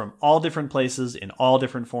comes from all different places in all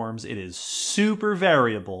different forms. It is super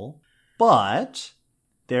variable, but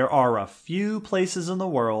there are a few places in the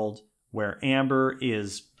world where amber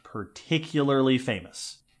is particularly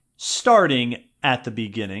famous. Starting at the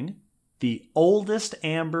beginning, the oldest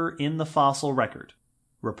amber in the fossil record,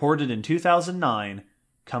 reported in 2009,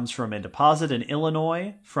 comes from a deposit in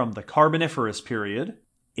Illinois from the Carboniferous period.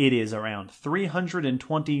 It is around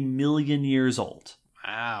 320 million years old.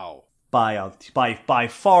 Wow. By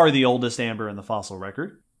far the oldest amber in the fossil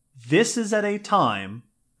record. This is at a time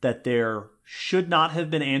that there should not have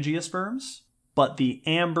been angiosperms, but the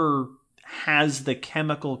amber has the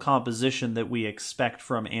chemical composition that we expect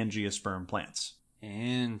from angiosperm plants.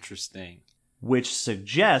 Interesting. Which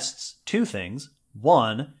suggests two things.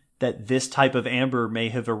 One, that this type of amber may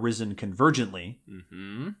have arisen convergently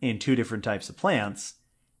in two different types of plants.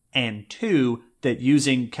 And two, that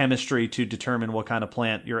using chemistry to determine what kind of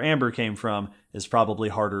plant your amber came from is probably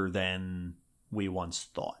harder than we once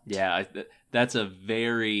thought. Yeah, that's a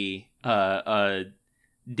very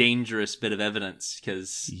dangerous bit of evidence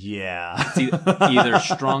because yeah, it's either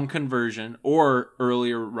strong conversion or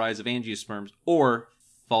earlier rise of angiosperms or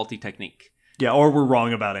faulty technique. Yeah, or we're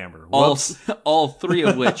wrong about amber. All three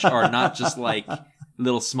of which are not just like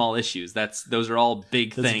little small issues. Those are all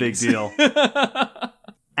big things. That's a big deal.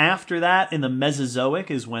 After that, in the Mesozoic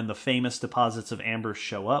is when the famous deposits of amber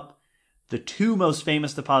show up. The two most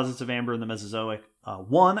famous deposits of amber in the Mesozoic,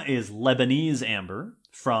 one is Lebanese amber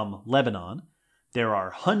from Lebanon. There are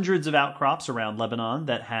hundreds of outcrops around Lebanon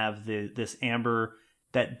that have this amber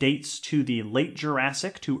that dates to the late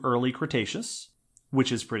Jurassic to early Cretaceous,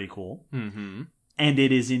 which is pretty cool. Mm-hmm. And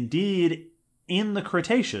it is indeed in the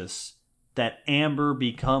Cretaceous that amber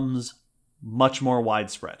becomes much more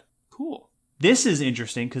widespread. Cool. This is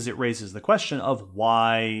interesting because it raises the question of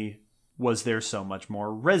why was there so much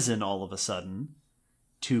more resin all of a sudden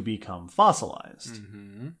to become fossilized?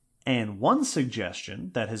 Mm-hmm. And one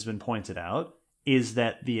suggestion that has been pointed out is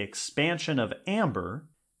that the expansion of amber,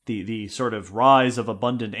 the sort of rise of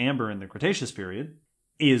abundant amber in the Cretaceous period,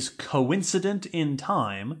 is coincident in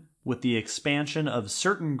time with the expansion of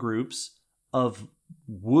certain groups of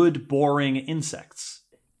wood-boring insects.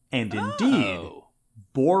 And indeed,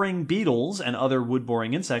 boring beetles and other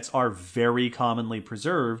wood-boring insects are very commonly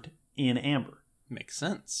preserved in amber. Makes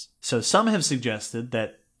sense. So some have suggested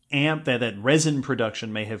that that resin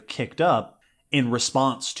production may have kicked up in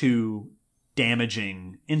response to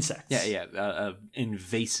damaging insects. Yeah.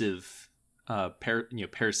 Invasive,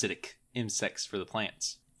 parasitic insects for the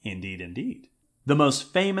plants. Indeed. The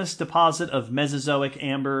most famous deposit of Mesozoic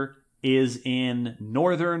amber is in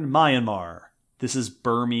northern Myanmar. This is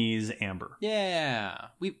Burmese amber. Yeah.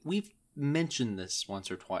 We've mentioned this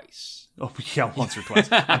once or twice. Oh, yeah, once or twice.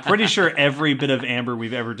 I'm pretty sure every bit of amber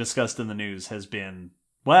we've ever discussed in the news has been,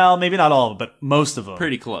 well, maybe not all of them, but most of them.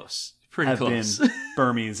 Pretty close. Been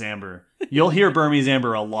Burmese amber. You'll hear Burmese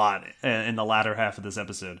amber a lot in the latter half of this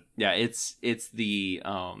episode. Yeah, it's the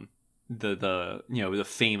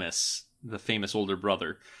famous older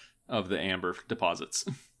brother of the amber deposits.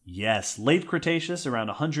 Yes, late Cretaceous, around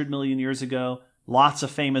 100 million years ago. Lots of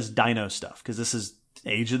famous dino stuff, because this is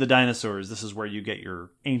Age of the Dinosaurs. This is where you get your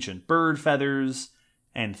ancient bird feathers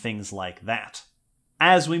and things like that.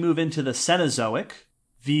 As we move into the Cenozoic,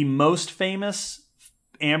 the most famous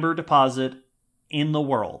amber deposit in the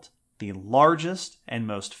world, the largest and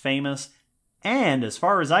most famous, and as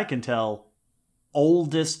far as I can tell,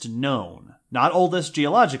 oldest known, not oldest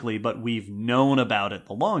geologically, but we've known about it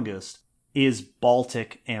the longest, is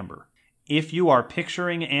Baltic amber. If you are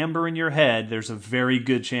picturing amber in your head, there's a very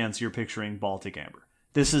good chance you're picturing Baltic amber.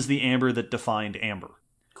 This is the amber that defined amber.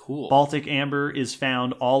 Cool. Baltic amber is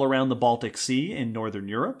found all around the Baltic Sea in northern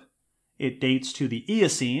Europe. It dates to the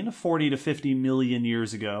Eocene, 40 to 50 million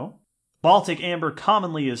years ago. Baltic amber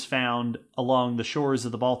commonly is found along the shores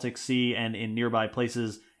of the Baltic Sea and in nearby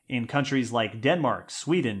places in countries like Denmark,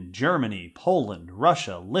 Sweden, Germany, Poland,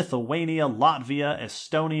 Russia, Lithuania, Latvia,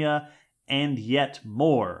 Estonia, and yet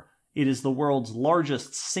more. It is the world's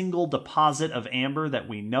largest single deposit of amber that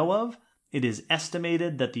we know of. It is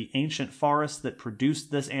estimated that the ancient forests that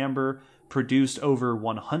produced this amber produced over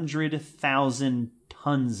 100,000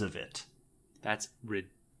 tons of it. That's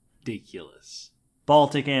ridiculous.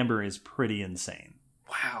 Baltic amber is pretty insane.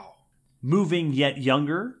 Wow. Moving yet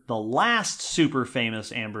younger, the last super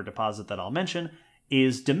famous amber deposit that I'll mention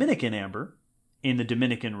is Dominican amber in the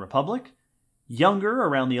Dominican Republic. Younger,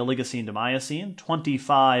 around the Oligocene to Miocene,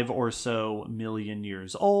 25 or so million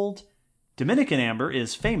years old. Dominican amber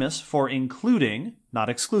is famous for including, not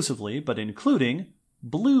exclusively, but including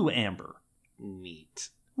blue amber. Neat.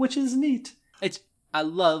 Which is neat. I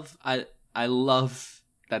love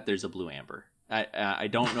that there's a blue amber. I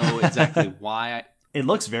don't know exactly why, It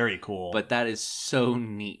looks very cool. but that is so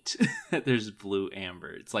neat that there's blue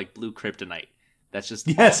amber. It's like blue kryptonite. That's just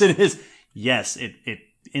yes, awesome. it is. Yes,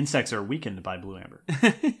 insects are weakened by blue amber.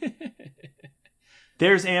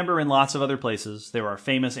 There's amber in lots of other places. There are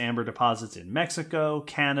famous amber deposits in Mexico,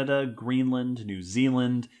 Canada, Greenland, New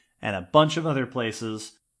Zealand, and a bunch of other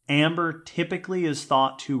places. Amber typically is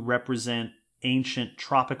thought to represent ancient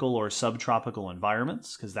tropical or subtropical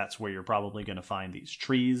environments, because that's where you're probably going to find these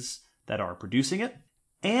trees that are producing it.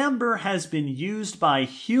 Amber has been used by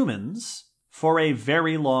humans for a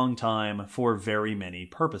very long time for very many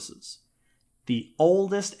purposes. The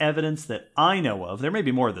oldest evidence that I know of, there may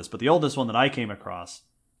be more of this, but the oldest one that I came across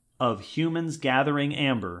of humans gathering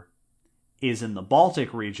amber is in the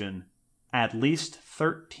Baltic region at least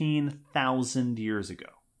 13,000 years ago.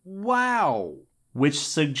 Wow. Which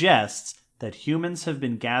suggests that humans have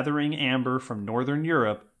been gathering amber from Northern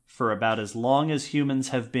Europe for about as long as humans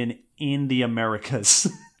have been in the Americas.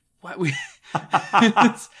 What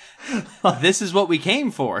this is what we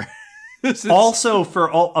came for. Also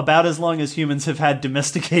for about as long as humans have had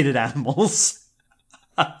domesticated animals.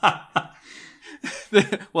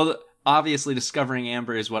 Well, obviously discovering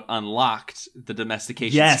amber is what unlocked the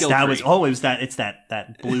domestication skill Yes, tree. it's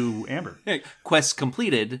that blue amber. Quest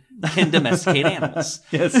completed, can domesticate animals.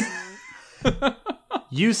 Yes.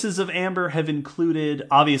 Uses of amber have included,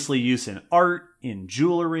 obviously, use in art, in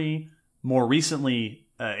jewelry. More recently,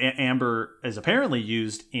 amber is apparently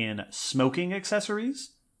used in smoking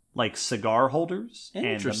accessories, like cigar holders and the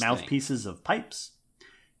Interesting. mouthpieces of pipes.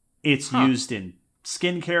 It's used in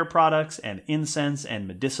skincare products and incense and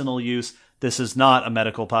medicinal use. This is not a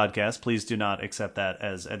medical podcast. Please do not accept that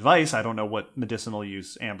as advice. I don't know what medicinal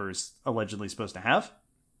use amber is allegedly supposed to have.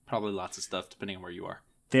 Probably lots of stuff, depending on where you are.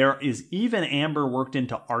 There is even amber worked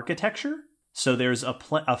into architecture. So there's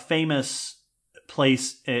a famous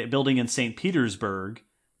place, building in St. Petersburg,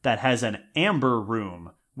 that has an amber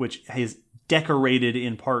room, which is decorated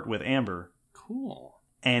in part with amber. Cool.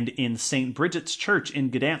 And in St. Bridget's Church in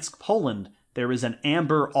Gdansk, Poland, there is an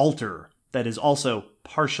amber altar that is also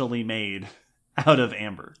partially made out of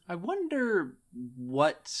amber. I wonder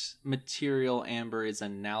what material amber is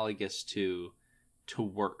analogous to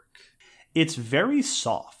work. It's very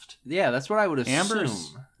soft. Yeah, that's what I would assume.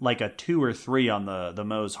 Amber's like a 2 or 3 on the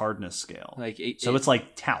Mohs hardness scale. So it's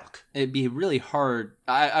like talc. It'd be really hard.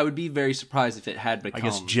 I would be very surprised if it had become. I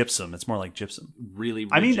guess gypsum. It's more like gypsum. Really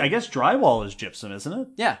rigid. I mean, I guess drywall is gypsum, isn't it?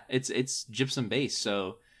 Yeah, it's gypsum based.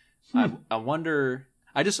 So I wonder.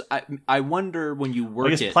 I wonder when you work.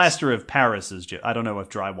 I guess plaster of Paris is gypsum. I don't know if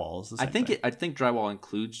drywall is the same thing. I think drywall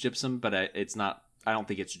includes gypsum, but it's not. I don't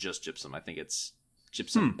think it's just gypsum. I think it's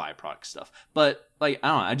gypsum byproduct stuff. But like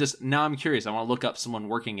I don't know. Now I'm curious. I want to look up someone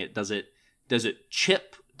working it. Does it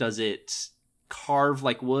chip? Does it carve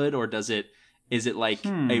like wood, or is it like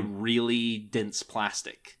a really dense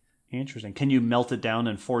plastic? Interesting. Can you melt it down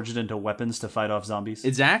and forge it into weapons to fight off zombies?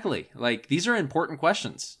 Exactly. Like these are important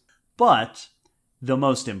questions. But The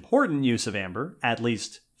most important use of amber, at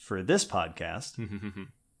least for this podcast,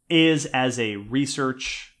 is as a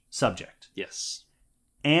research subject. Yes.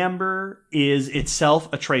 Amber is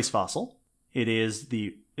itself a trace fossil. It is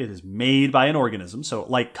made by an organism. So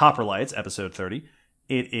like coprolites, episode 30,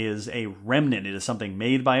 it is a remnant. It is something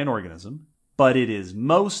made by an organism. But it is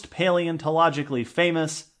most paleontologically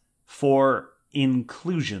famous for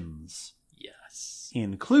inclusions. Yes.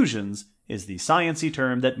 Inclusions is the sciencey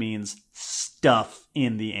term that means stuff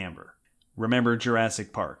in the amber. Remember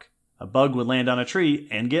Jurassic Park. A bug would land on a tree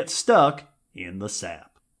and get stuck in the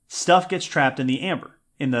sap. Stuff gets trapped in the amber,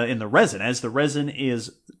 in the resin. As the resin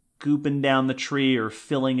is gooping down the tree or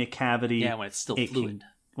filling a cavity. Yeah, when it's still fluid.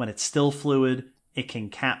 When it's still fluid, it can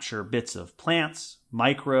capture bits of plants,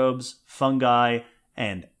 microbes, fungi,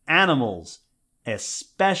 and animals,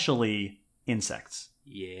 especially insects.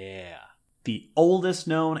 Yeah. The oldest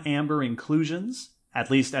known amber inclusions, at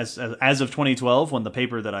least as of 2012, when the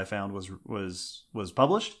paper that I found was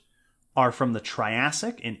published, are from the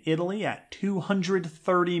Triassic in Italy at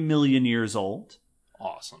 230 million years old.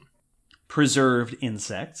 Awesome. Preserved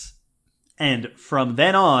insects. And from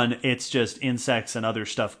then on, it's just insects and other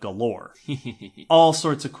stuff galore. All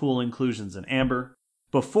sorts of cool inclusions in amber.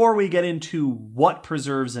 Before we get into what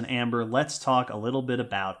preserves in amber, let's talk a little bit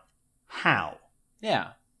about how.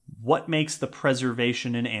 Yeah. What makes the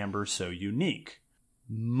preservation in amber so unique?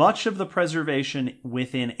 Much of the preservation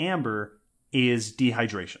within amber is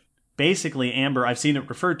dehydration. Basically, amber, I've seen it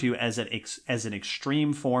referred to as an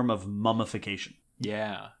extreme form of mummification.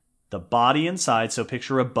 Yeah. The body inside, so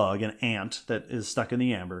picture a bug, an ant that is stuck in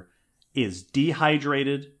the amber, is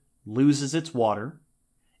dehydrated, loses its water,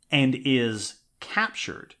 and is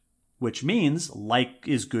captured, which means, like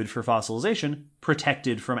is good for fossilization,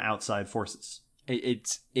 protected from outside forces.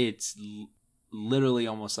 It's literally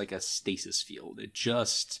almost like a stasis field. It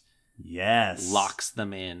just locks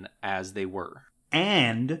them in as they were.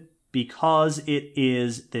 And because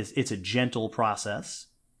it's a gentle process,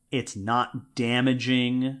 it's not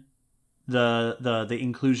damaging the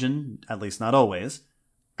inclusion, at least not always,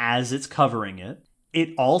 as it's covering it. It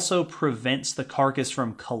also prevents the carcass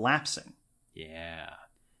from collapsing. Yeah.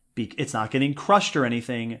 It's not getting crushed or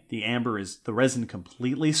anything. The resin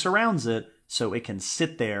completely surrounds it, so it can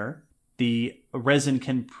sit there. The resin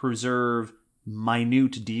can preserve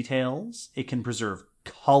minute details. It can preserve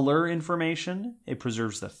color information. It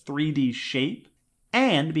preserves the 3D shape.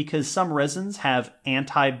 And because some resins have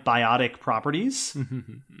antibiotic properties,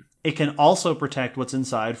 it can also protect what's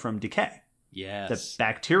inside from decay. Yes. The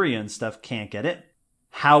bacteria and stuff can't get in.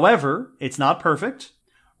 However, it's not perfect.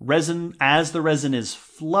 As the resin is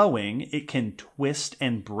flowing, it can twist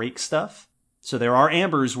and break stuff. So there are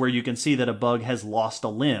ambers where you can see that a bug has lost a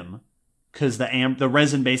limb because the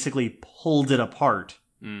resin basically pulled it apart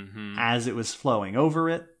as it was flowing over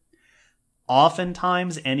it.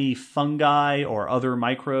 Oftentimes, any fungi or other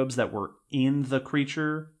microbes that were in the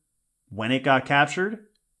creature when it got captured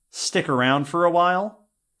stick around for a while.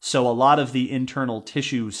 So a lot of the internal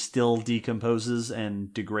tissue still decomposes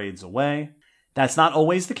and degrades away. That's not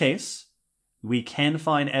always the case. We can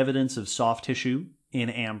find evidence of soft tissue in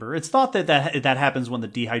amber. It's thought that happens when the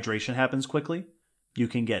dehydration happens quickly. You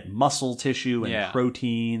can get muscle tissue and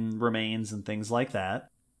protein remains and things like that.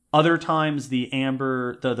 Other times, the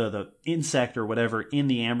amber, the insect or whatever in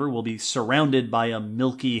the amber will be surrounded by a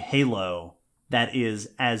milky halo that is,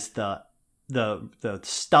 as the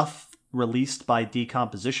stuff released by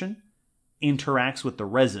decomposition interacts with the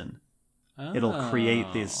resin, it'll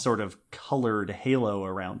create this sort of colored halo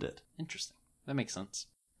around it. Interesting. That makes sense.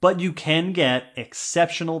 But you can get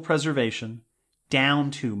exceptional preservation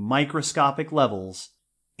down to microscopic levels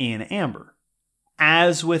in amber.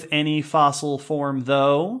 As with any fossil form,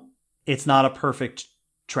 though, it's not a perfect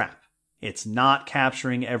trap. It's not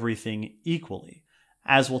capturing everything equally.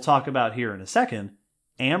 As we'll talk about here in a second,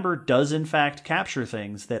 amber does in fact capture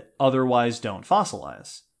things that otherwise don't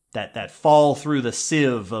fossilize, that fall through the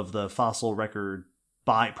sieve of the fossil record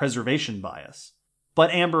preservation bias.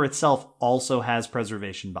 But amber itself also has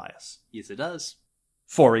preservation bias. Yes, it does.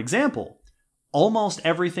 For example, almost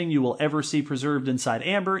everything you will ever see preserved inside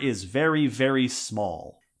amber is very, very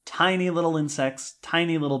small. Tiny little insects,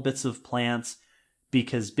 tiny little bits of plants,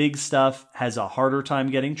 because big stuff has a harder time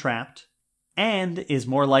getting trapped and is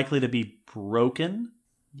more likely to be broken.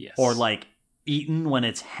 Yes. Or like eaten when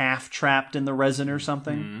it's half trapped in the resin or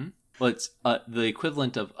something. Mm-hmm. Well, it's the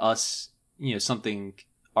equivalent of us, something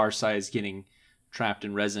our size getting trapped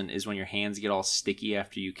in resin is when your hands get all sticky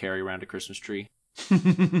after you carry around a Christmas tree.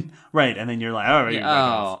 Right, and then you're like,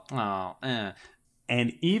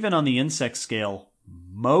 And even on the insect scale,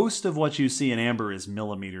 most of what you see in amber is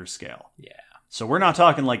millimeter scale. Yeah. So we're not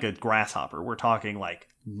talking like a grasshopper. We're talking like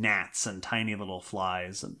gnats and tiny little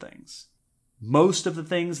flies and things. Most of the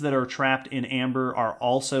things that are trapped in amber are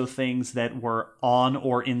also things that were on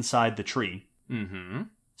or inside the tree. Mm-hmm.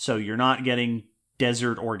 So you're not getting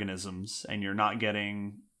desert organisms, and you're not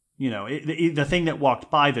getting, the thing that walked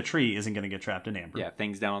by the tree isn't going to get trapped in amber. Yeah,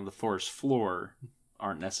 things down on the forest floor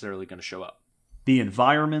aren't necessarily going to show up. The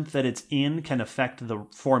environment that it's in can affect the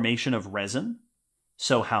formation of resin.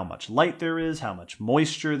 So how much light there is, how much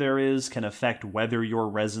moisture there is, can affect whether your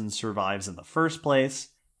resin survives in the first place.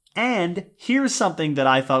 And here's something that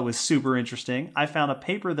I thought was super interesting. I found a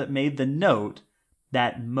paper that made the note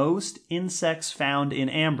that most insects found in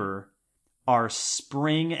amber are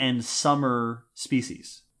spring and summer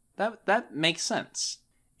species. That makes sense.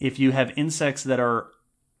 If you have insects that are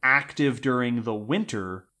active during the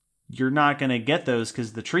winter, you're not going to get those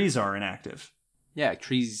because the trees are inactive. Yeah,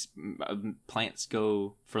 plants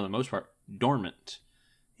go, for the most part, dormant.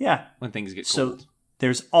 Yeah. When things get So cold.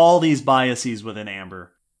 there's all these biases within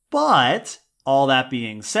amber. But, all that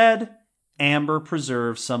being said, amber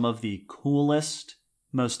preserves some of the coolest,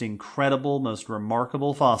 most incredible, most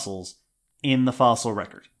remarkable fossils in the fossil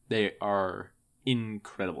record. They are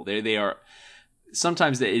incredible. They are...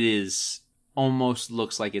 Sometimes it is... almost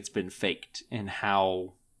looks like it's been faked in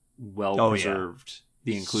how well preserved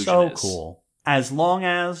the inclusion is. So cool. As long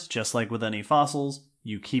as, just like with any fossils,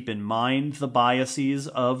 you keep in mind the biases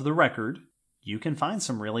of the record, you can find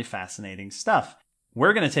some really fascinating stuff.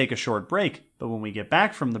 We're going to take a short break, but when we get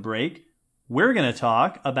back from the break, we're going to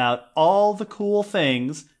talk about all the cool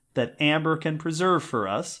things that amber can preserve for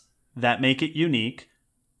us that make it unique.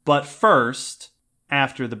 But first,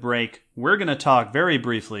 after the break, we're going to talk very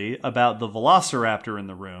briefly about the velociraptor in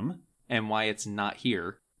the room. And why it's not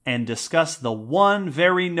here. And discuss the one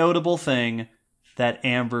very notable thing that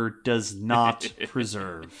amber does not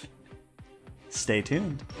preserve. Stay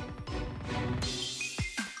tuned.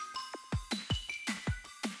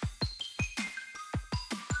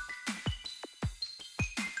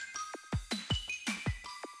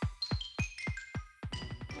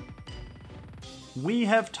 We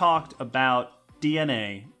have talked about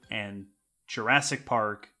DNA and Jurassic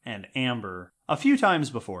Park and amber a few times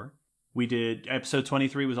before. We did, episode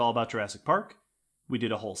 23 was all about Jurassic Park. We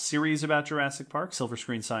did a whole series about Jurassic Park, Silver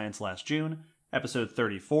Screen Science, last June. Episode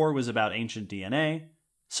 34 was about ancient DNA.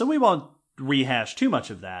 So we won't rehash too much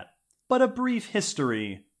of that, but a brief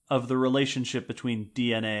history of the relationship between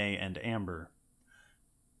DNA and amber.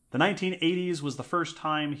 The 1980s was the first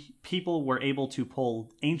time people were able to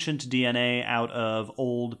pull ancient DNA out of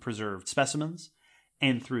old preserved specimens.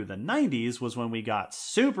 And through the 90s was when we got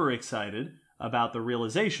super excited about the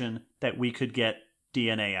realization that we could get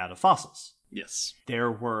DNA out of fossils. Yes.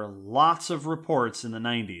 There were lots of reports in the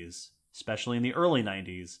 90s, especially in the early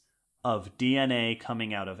 90s, of DNA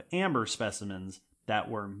coming out of amber specimens that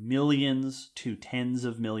were millions to tens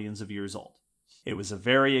of millions of years old. It was a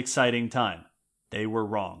very exciting time. They were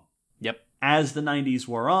wrong. Yep. As the 90s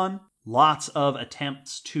wore on, lots of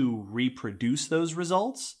attempts to reproduce those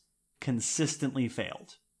results consistently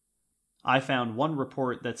failed. I found one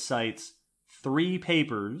report that cites 3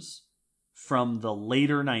 papers from the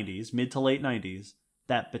later 90s, mid to late 90s,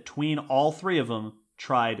 that between all 3 of them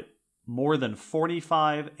tried more than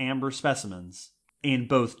 45 amber specimens in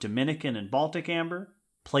both Dominican and Baltic amber,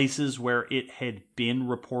 places where it had been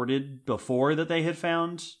reported before that they had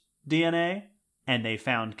found DNA, and they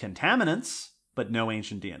found contaminants, but no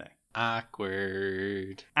ancient DNA.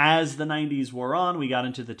 Awkward. As the 90s wore on, we got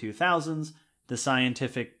into the 2000s. The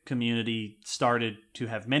scientific community started to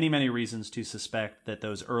have many, many reasons to suspect that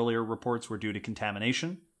those earlier reports were due to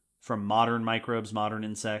contamination from modern microbes, modern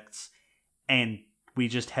insects, and we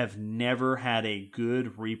just have never had a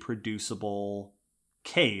good reproducible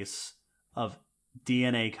case of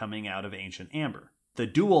DNA coming out of ancient amber. The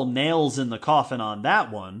dual nails in the coffin on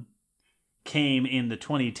that one came in the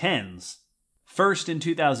 2010s. First in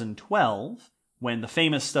 2012, when the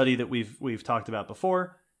famous study that we've talked about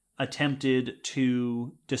before attempted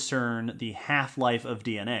to discern the half-life of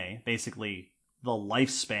DNA, basically the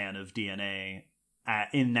lifespan of DNA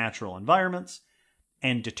in natural environments,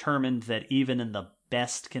 and determined that even in the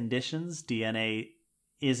best conditions, DNA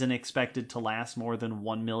isn't expected to last more than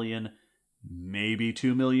 1 million, maybe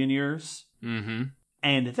 2 million years. Mm-hmm.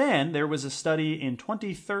 And then there was a study in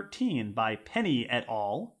 2013 by Penny et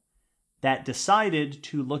al. That decided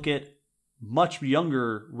to look at much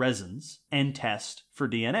younger resins and test for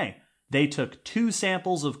DNA. They took 2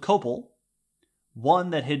 samples of copal, one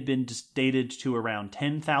that had been dated to around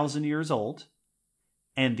 10,000 years old,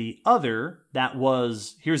 and the other that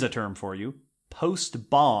was, here's a term for you,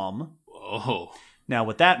 post-bomb. Whoa. Now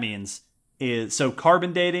what that means is, so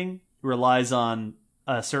carbon dating relies on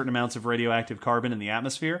certain amounts of radioactive carbon in the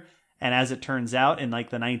atmosphere. And as it turns out, in like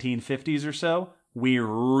the 1950s or so, we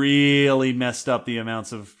really messed up the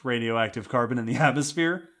amounts of radioactive carbon in the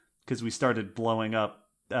atmosphere because we started blowing up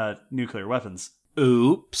nuclear weapons.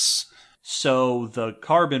 Oops. So the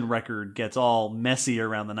carbon record gets all messy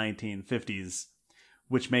around the 1950s,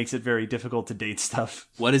 which makes it very difficult to date stuff.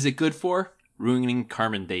 What is it good for? Ruining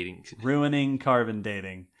carbon dating. Ruining carbon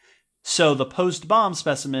dating. So the post-bomb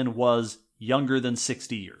specimen was younger than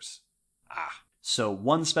 60 years. So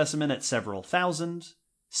one specimen at several thousand,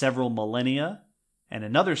 several millennia, and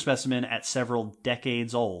another specimen at several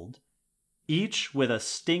decades old, each with a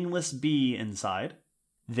stingless bee inside.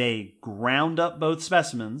 They ground up both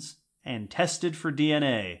specimens and tested for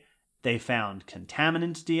DNA. They found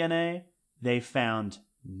contaminant DNA. They found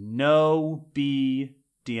no bee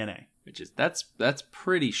DNA. Which is that's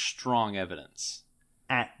pretty strong evidence.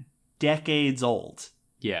 At decades old.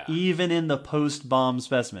 Yeah. Even in the post-bomb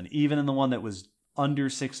specimen, even in the one that was under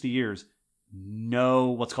 60 years, no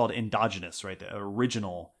what's called endogenous, right? The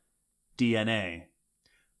original DNA,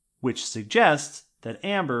 which suggests that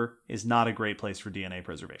amber is not a great place for DNA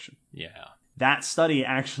preservation. Yeah. That study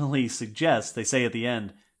actually suggests, they say at the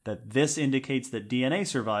end, that this indicates that DNA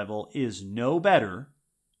survival is no better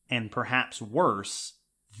and perhaps worse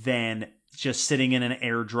than just sitting in an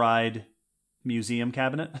air-dried museum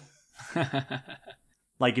cabinet.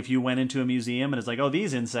 Like if you went into a museum and it's like, oh,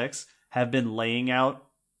 these insects have been laying out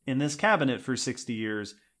in this cabinet for 60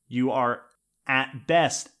 years, you are at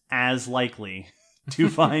best as likely to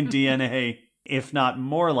find DNA, if not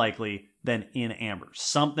more likely, than in amber.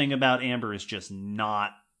 Something about amber is just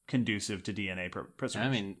not conducive to DNA preservation.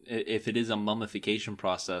 I mean, if it is a mummification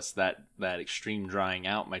process, that extreme drying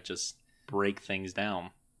out might just break things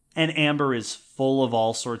down. And amber is full of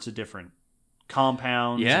all sorts of different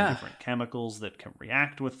compounds and different chemicals that can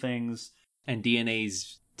react with things. And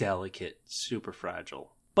DNA's delicate, super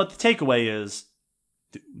fragile. But the takeaway is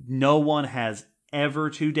no one has ever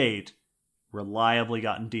to date reliably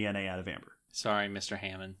gotten DNA out of amber. Sorry, Mr.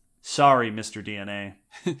 Hammond. Sorry, Mr. DNA.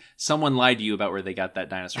 Someone lied to you about where they got that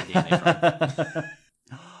dinosaur DNA from.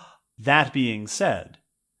 That being said,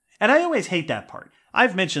 and I always hate that part.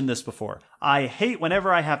 I've mentioned this before. I hate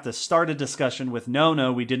whenever I have to start a discussion with,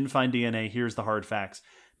 no, we didn't find DNA, here's the hard facts.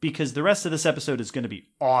 Because the rest of this episode is going to be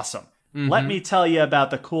awesome. Mm-hmm. Let me tell you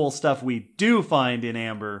about the cool stuff we do find in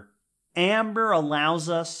amber. Amber allows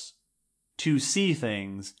us to see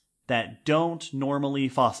things that don't normally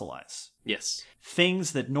fossilize. Yes.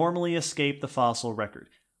 Things that normally escape the fossil record.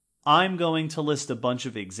 I'm going to list a bunch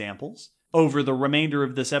of examples. Over the remainder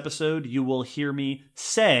of this episode, you will hear me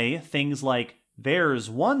say things like, there's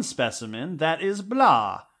one specimen that is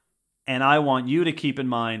blah. And I want you to keep in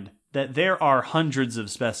mind that there are hundreds of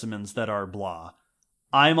specimens that are blah.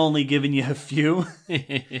 I'm only giving you a few.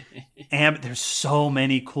 There's so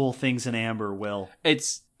many cool things in amber, Will.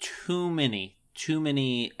 It's too many,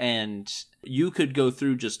 and you could go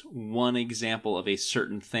through just one example of a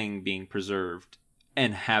certain thing being preserved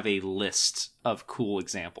and have a list of cool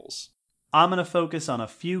examples. I'm going to focus on a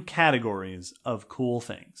few categories of cool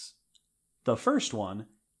things. The first one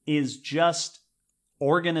is just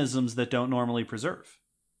organisms that don't normally preserve.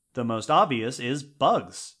 The most obvious is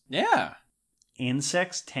bugs. Yeah.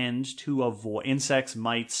 Insects tend to avoid, insects,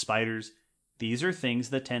 mites, spiders, these are things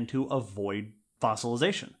that tend to avoid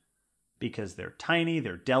fossilization because they're tiny,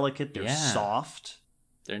 they're delicate, they're soft.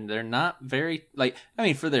 They're not very,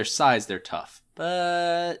 for their size, they're tough,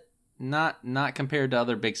 but not compared to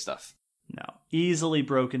other big stuff. No, easily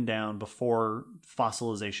broken down before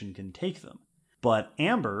fossilization can take them. But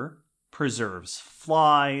amber preserves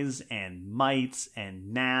flies and mites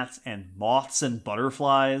and gnats and moths and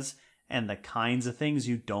butterflies and the kinds of things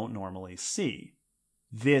you don't normally see.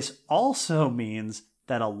 This also means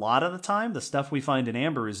that a lot of the time, the stuff we find in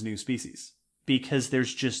amber is new species because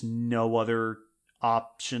there's just no other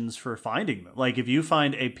options for finding them. Like if you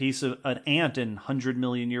find a piece of an ant in 100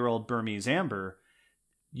 million year old Burmese amber,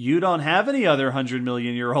 you don't have any other 100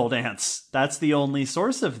 million year old ants. That's the only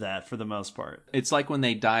source of that for the most part. It's like when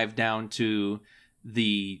they dive down to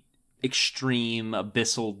the extreme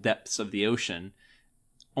abyssal depths of the ocean.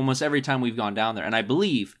 Almost every time we've gone down there, and I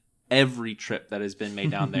believe every trip that has been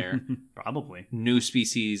made down there, probably new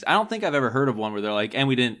species. I don't think I've ever heard of one where they're like, and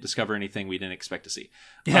we didn't discover anything we didn't expect to see.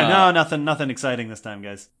 Yeah, nothing exciting this time,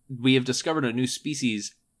 guys. We have discovered a new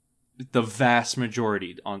species, the vast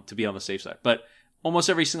majority, to be on the safe side, but almost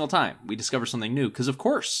every single time we discover something new, because of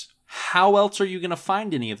course, how else are you going to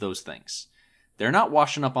find any of those things? They're not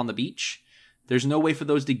washing up on the beach. There's no way for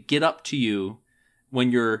those to get up to you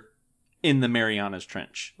when you're in the Marianas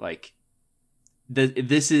Trench. Like,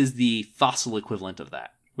 This is the fossil equivalent of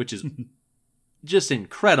that, which is just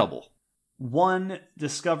incredible. One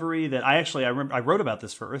discovery that I remember I wrote about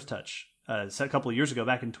this for Earth Touch a couple of years ago,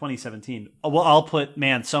 back in 2017. Oh, well, I'll put,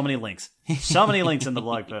 so many links. So many links in the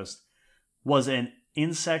blog post. Was an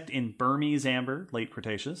insect in Burmese amber, late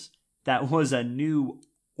Cretaceous, that was a new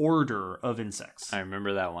order of insects. I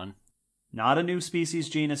remember that one. Not a new species,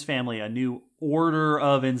 genus, family, a new order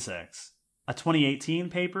of insects. A 2018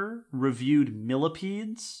 paper reviewed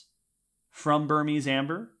millipedes from Burmese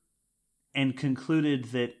amber and concluded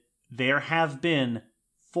that there have been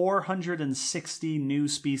 460 new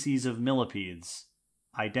species of millipedes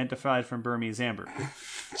identified from Burmese amber.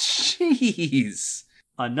 Jeez.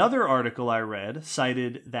 Another article I read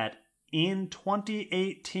cited that in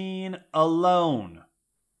 2018 alone,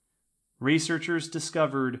 researchers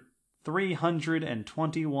discovered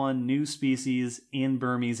 321 new species in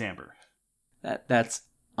Burmese amber. That's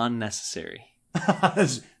unnecessary.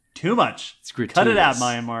 That's too much. It's gratuitous. Cut it out,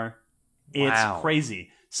 Myanmar. It's Wow.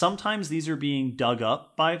 crazy. Sometimes these are being dug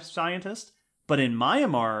up by scientists, but in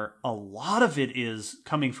Myanmar, a lot of it is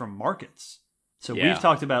coming from markets. So Yeah. we've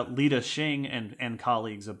talked about Lita Xing and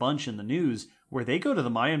colleagues a bunch in the news where they go to the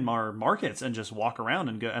Myanmar markets and just walk around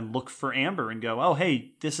and go and look for amber and go, oh,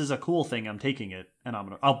 hey, this is a cool thing. I'm taking it and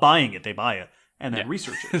I'm buying it. They buy it and then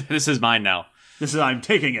research it. This is mine now. I'm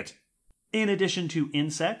taking it. In addition to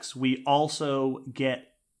insects, we also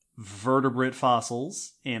get vertebrate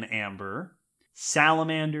fossils in amber,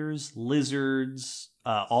 salamanders, lizards,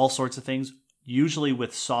 all sorts of things, usually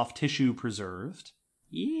with soft tissue preserved.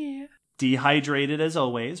 Yeah. Dehydrated as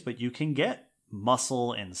always, but you can get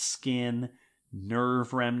muscle and skin,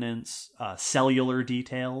 nerve remnants, cellular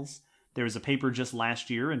details. There was a paper just last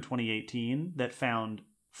year in 2018 that found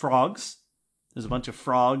frogs. There's a bunch of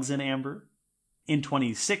frogs in amber. In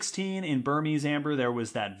 2016, in Burmese amber, there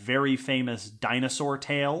was that very famous dinosaur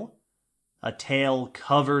tail, a tail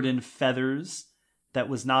covered in feathers that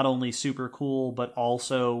was not only super cool, but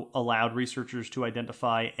also allowed researchers to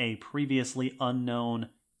identify a previously unknown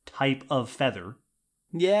type of feather.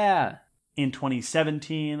 Yeah. In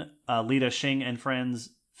 2017, Lita Xing and friends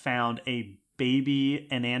found a baby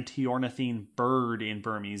enantiornithine bird in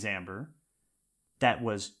Burmese amber that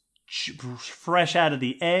was fresh out of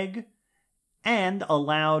the egg and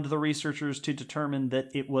allowed the researchers to determine that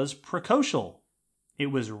it was precocial. It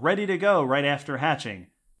was ready to go right after hatching,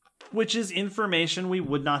 which is information we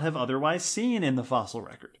would not have otherwise seen in the fossil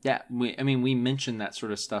record. Yeah. We mentioned that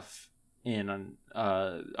sort of stuff in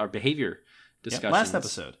our behavior discussions.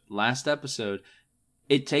 Last episode.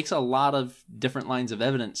 It takes a lot of different lines of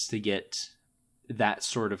evidence to get that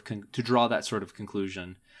sort of to draw that sort of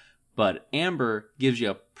conclusion, but amber gives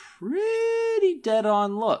you a pretty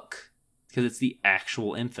dead-on look because it's the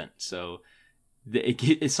actual infant. So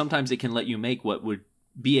sometimes it can let you make what would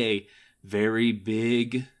be a very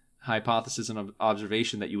big hypothesis and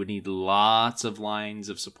observation that you would need lots of lines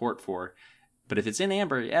of support for. But if it's in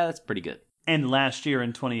amber, yeah, that's pretty good. And last year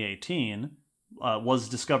in 2018 was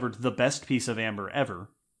discovered the best piece of amber ever.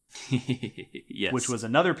 Yes. Which was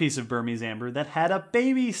another piece of Burmese amber that had a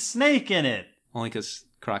baby snake in it. Only because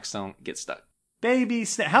crocs don't get stuck. Baby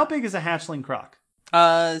snake. How big is a hatchling croc?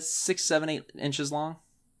 6, 7, 8 inches long.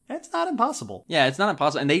 It's not impossible. Yeah, it's not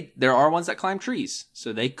impossible. And there are ones that climb trees,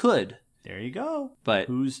 so they could. There you go. But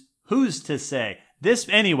who's to say? This,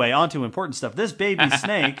 anyway, on to important stuff. This baby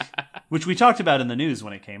snake, which we talked about in the news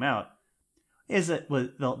when it came out,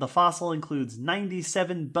 the fossil includes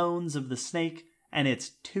 97 bones of the snake, and it's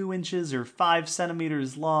 2 inches or 5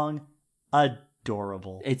 centimeters long.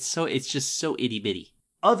 Adorable. It's just so itty bitty.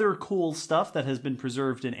 Other cool stuff that has been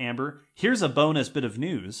preserved in amber. Here's a bonus bit of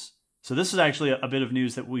news. So this is actually a bit of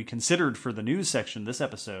news that we considered for the news section this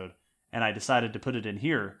episode, and I decided to put it in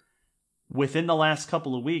here. Within the last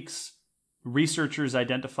couple of weeks, researchers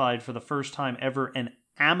identified for the first time ever an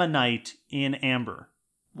ammonite in amber.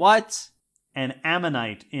 What? An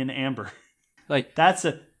ammonite in amber. Like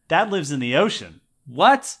that lives in the ocean.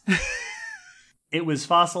 What? It was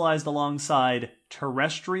fossilized alongside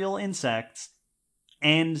terrestrial insects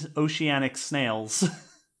and oceanic snails.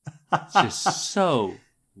 It's just so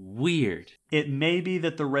weird. It may be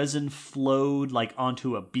that the resin flowed like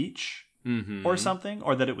onto a beach or something,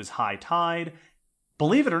 or that it was high tide.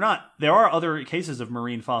 Believe it or not, there are other cases of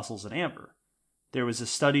marine fossils in amber. There was a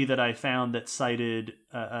study that I found that cited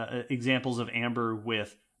examples of amber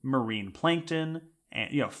with marine plankton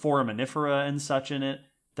and foraminifera and such in it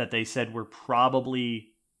that they said were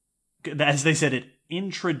probably, as they said, it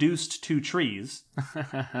introduced to trees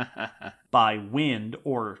by wind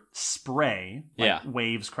or spray, like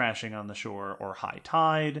waves crashing on the shore or high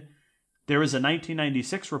tide. There was a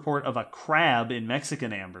 1996 report of a crab in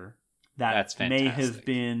Mexican amber That's that may fantastic. have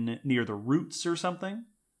been near the roots or something.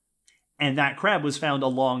 And that crab was found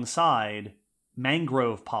alongside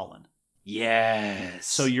mangrove pollen. Yes.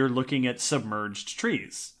 So you're looking at submerged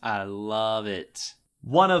trees. I love it.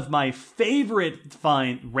 One of my favorite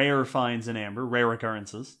rare finds in amber, rare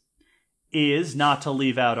occurrences, is, not to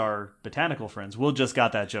leave out our botanical friends. Will just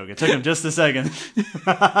got that joke. It took him just a second.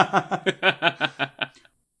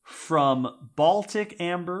 From Baltic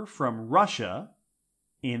amber from Russia,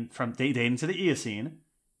 from dating to the Eocene,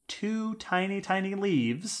 2 tiny, tiny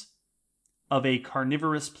leaves of a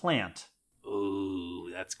carnivorous plant Ooh,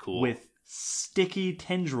 that's cool. with sticky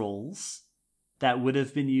tendrils that would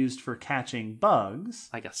have been used for catching bugs,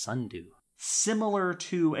 like a sundew. similar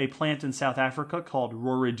to a plant in South Africa called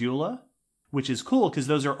Roridula, which is cool because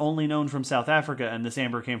those are only known from South Africa, and this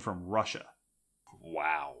amber came from Russia.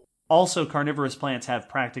 Wow. Also, carnivorous plants have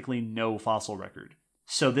practically no fossil record.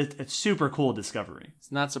 So it's super cool discovery.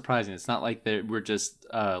 It's not surprising. It's not like we're just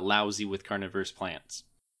lousy with carnivorous plants.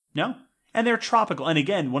 No? And they're tropical. And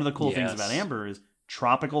again, one of the cool things Yes. about amber is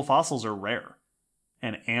tropical fossils are rare.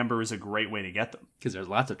 And amber is a great way to get them. Because there's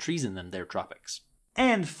lots of trees in them. They're tropics.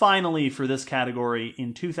 And finally, for this category,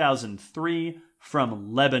 in 2003,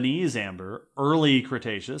 from Lebanese amber, early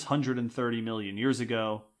Cretaceous, 130 million years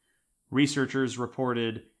ago, researchers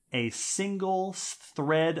reported a single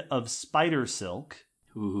thread of spider silk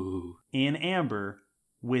Ooh, in amber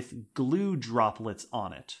with glue droplets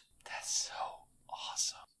on it. that's so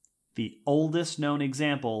awesome. The oldest known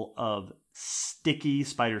example of sticky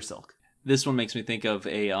spider silk. This one makes me think of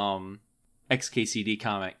a XKCD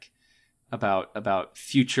comic about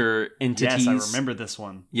future entities. Yes, I remember this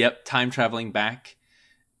one. Yep, time traveling back,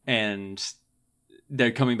 and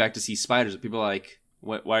they're coming back to see spiders. People are like,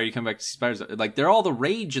 why are you coming back to see spiders? Like, they're all the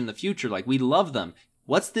rage in the future. Like, we love them.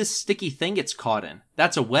 What's this sticky thing it's caught in?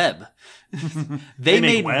 That's a web. They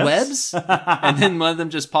made make webs? And then one of them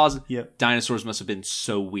just paused. Yep. Dinosaurs must have been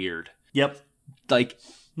so weird. Yep. Like,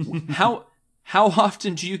 how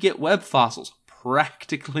often do you get web fossils?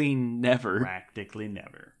 Practically never. Practically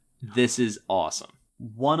never. This is awesome.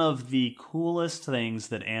 One of the coolest things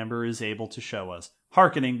that amber is able to show us,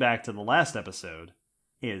 hearkening back to the last episode,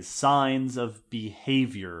 is signs of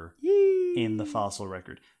behavior in the fossil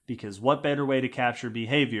record. Because what better way to capture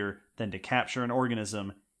behavior than to capture an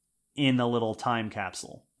organism in a little time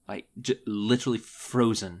capsule? Like, literally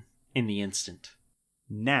frozen in the instant.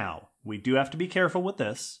 Now, we do have to be careful with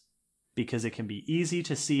this, because it can be easy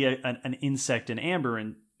to see an insect in amber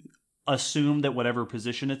and assume that whatever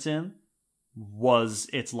position it's in was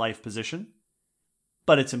its life position.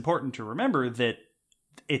 But it's important to remember that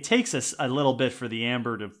it takes us a little bit for the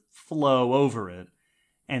amber to flow over it.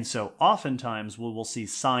 And so oftentimes we will see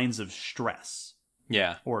signs of stress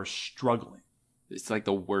Yeah. or struggling. It's like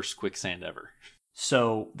the worst quicksand ever.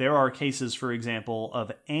 So there are cases, for example,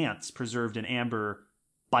 of ants preserved in amber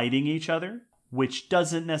biting each other, which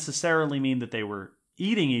doesn't necessarily mean that they were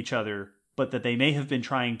eating each other, but that they may have been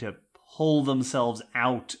trying to pull themselves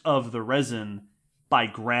out of the resin by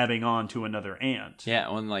grabbing onto another ant. Yeah,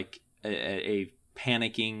 when like a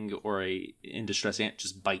panicking or a in distress ant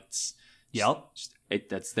just bites. Yep.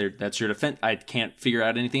 That's your defense. I can't figure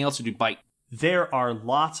out anything else to do. Bite. There are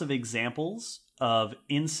lots of examples of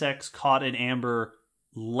insects caught in amber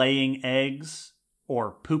laying eggs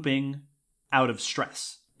or pooping out of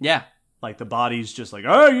stress. Yeah. Like the body's just like,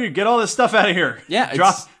 oh, you get all this stuff out of here. Yeah,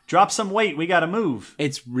 drop some weight. We got to move.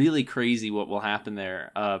 It's really crazy what will happen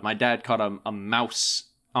there. My dad caught a mouse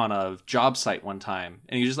on a job site one time,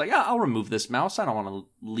 and he was just like, yeah, I'll remove this mouse. I don't want to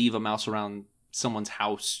leave a mouse around someone's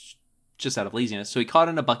house just out of laziness. So he caught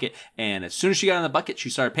it in a bucket, and as soon as she got in the bucket,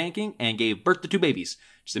 she started panicking and gave birth to 2 babies.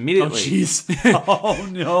 Just Oh, immediately. jeez. Oh,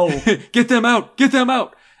 no. Get them out! Get them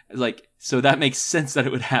out! Like, so that makes sense that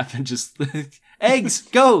it would happen. Just eggs,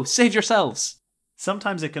 go, save yourselves.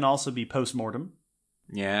 Sometimes it can also be post-mortem.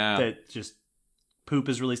 Yeah. That just poop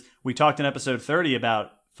is released. We talked in episode 30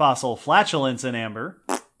 about fossil flatulence in amber.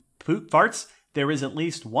 Poop farts. There is at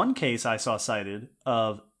least one case I saw cited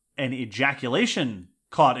of an ejaculation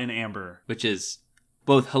caught in amber. Which is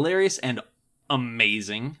both hilarious and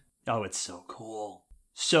amazing. Oh, it's so cool.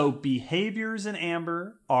 So behaviors in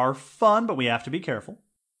amber are fun, but we have to be careful.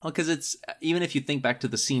 Well, because it's, even if you think back to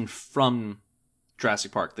the scene from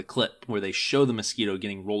Jurassic Park, the clip where they show the mosquito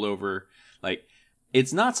getting rolled over, like,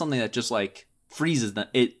 it's not something that just, like, freezes them.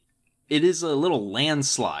 It is a little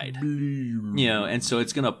landslide, you know, and so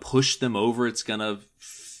it's going to push them over. It's going to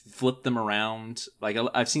flip them around. Like,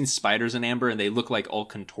 I've seen spiders in amber, and they look like all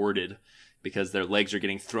contorted because their legs are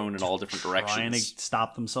getting thrown in all different directions. Trying to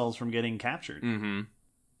stop themselves from getting captured. Mm-hmm.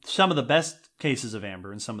 Some of the best cases of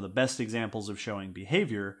amber and some of the best examples of showing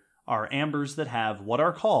behavior are ambers that have what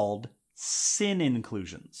are called syn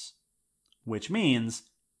inclusions, which means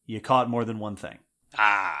you caught more than one thing.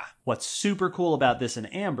 Ah. What's super cool about this in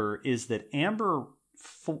amber is that amber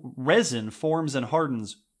resin forms and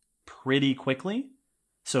hardens pretty quickly.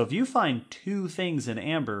 So if you find 2 things in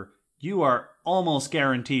amber, you are almost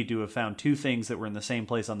guaranteed to have found 2 things that were in the same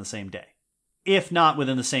place on the same day, if not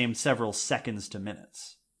within the same several seconds to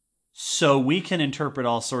minutes. So we can interpret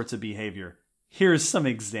all sorts of behavior. Here's some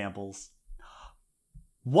examples.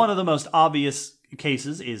 One of the most obvious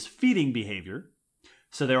cases is feeding behavior.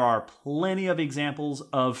 So there are plenty of examples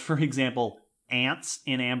of, for example, ants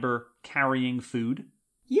in amber carrying food.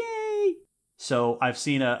 Yay! So I've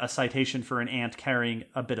seen a citation for an ant carrying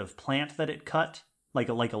a bit of plant that it cut, like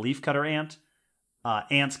a leafcutter ant.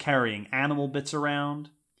 Ants carrying animal bits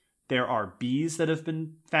around. There are bees that have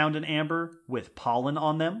been found in amber with pollen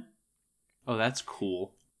on them. Oh, that's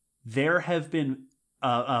cool. There have been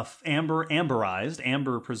amber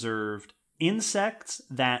preserved insects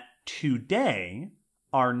that today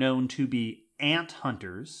are known to be ant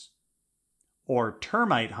hunters or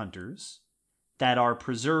termite hunters that are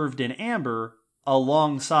preserved in amber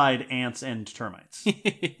alongside ants and termites,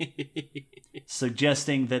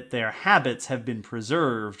 suggesting that their habits have been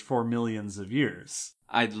preserved for millions of years.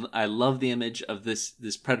 I love the image of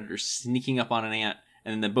this predator sneaking up on an ant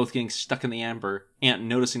and then both getting stuck in the amber, ant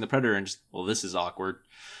noticing the predator and just, well, this is awkward.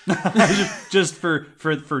 just for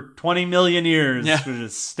 20 million years, Yeah. we're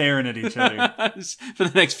just staring at each other. For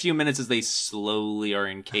the next few minutes as they slowly are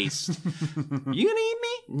encased. You gonna eat me?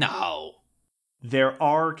 No. There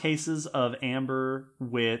are cases of amber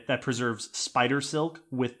that preserves spider silk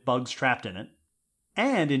with bugs trapped in it.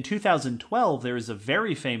 And in 2012, there is a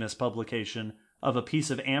very famous publication of a piece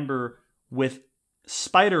of amber with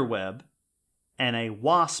spider web and a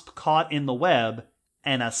wasp caught in the web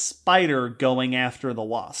and a spider going after the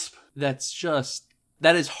wasp. That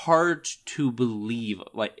is hard to believe.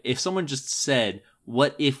 Like, if someone just said,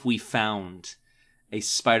 what if we found a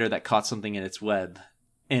spider that caught something in its web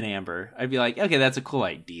in amber? I'd be like, okay, that's a cool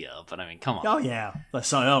idea, but I mean, come on. Oh, yeah.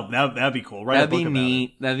 That'd be cool. Write That'd a book be about neat.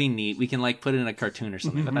 it. That'd be neat. We can, like, put it in a cartoon or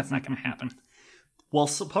something, but that's not going to happen. Well,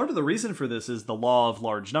 so part of the reason for this is the law of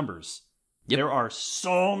large numbers. Yep. There are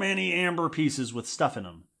so many amber pieces with stuff in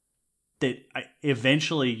them that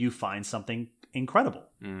eventually you find something incredible.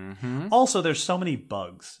 Mm-hmm. Also, there's so many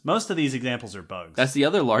bugs. Most of these examples are bugs. That's the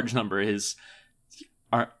other large number is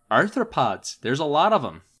arthropods. There's a lot of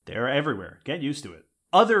them. They're everywhere. Get used to it.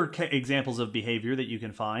 Other examples of behavior that you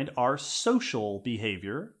can find are social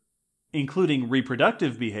behavior, including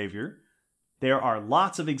reproductive behavior. There are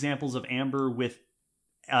lots of examples of amber with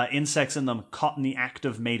insects in them caught in the act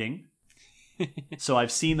of mating. So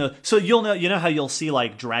I've seen so you know how you'll see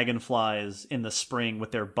like dragonflies in the spring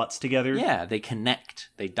with their butts together? Yeah, they connect.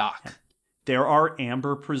 They dock. There are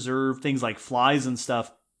amber preserved things like flies and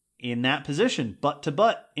stuff in that position, butt to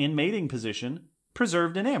butt in mating position,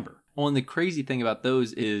 preserved in amber. Well, and the crazy thing about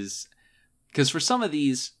those is, because for some of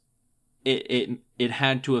these, it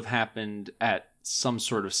had to have happened at some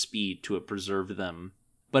sort of speed to have preserved them.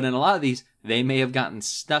 But in a lot of these, they may have gotten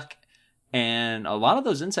stuck, and a lot of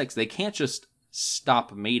those insects, they can't just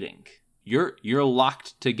stop mating. You're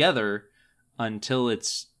locked together until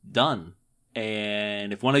it's done.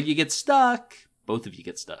 And if one of you gets stuck, both of you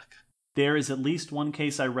get stuck. There is at least one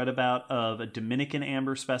case I read about of a Dominican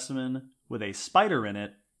amber specimen with a spider in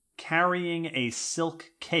it carrying a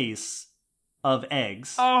silk case of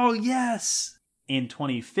eggs. Oh, yes! In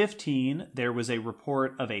 2015, there was a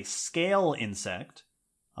report of a scale insect,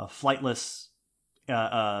 a flightless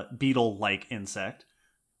beetle-like insect,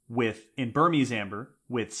 in Burmese amber,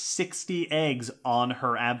 with 60 eggs on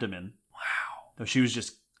her abdomen. Wow. So she was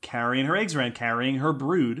just carrying her eggs around, carrying her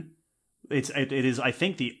brood. It is, I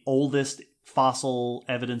think, the oldest fossil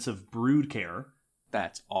evidence of brood care.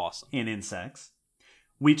 That's awesome. In insects.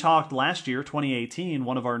 We talked last year, 2018,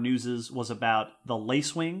 one of our newses was about the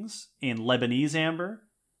lacewings in Lebanese amber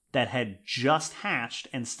that had just hatched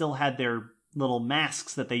and still had their little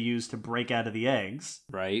masks that they use to break out of the eggs.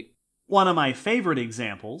 Right. One of my favorite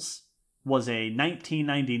examples was a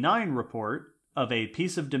 1999 report of a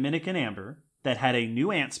piece of Dominican amber that had a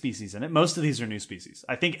new ant species in it. Most of these are new species.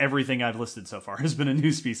 I think everything I've listed so far has been a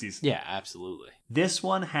new species. Yeah, absolutely. This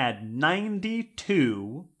one had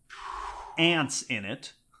 92 ants in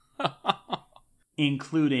it,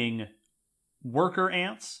 including worker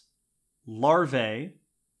ants, larvae,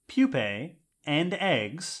 pupae, and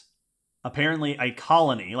eggs. Apparently a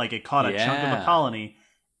colony, like it caught a chunk of a colony,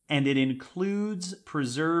 and it includes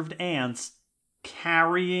preserved ants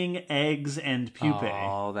carrying eggs and pupae.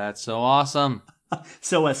 Oh, that's so awesome.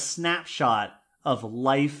 So a snapshot of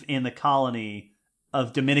life in the colony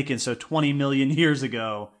of Dominicans, so 20 million years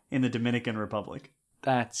ago in the Dominican Republic.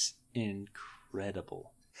 That's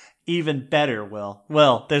incredible. Even better, Will.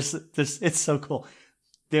 Well, there's it's so cool.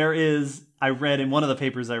 There is, I read in one of the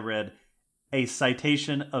papers I read, a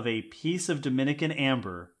citation of a piece of Dominican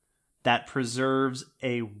amber that preserves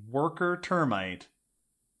a worker termite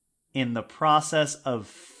in the process of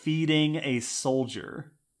feeding a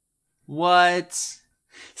soldier. What?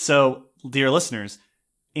 So, dear listeners,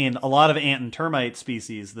 in a lot of ant and termite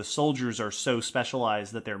species, the soldiers are so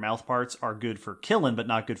specialized that their mouth parts are good for killing but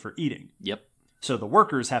not good for eating. Yep. So the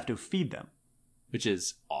workers have to feed them. Which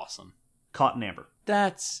is awesome. Cotton amber.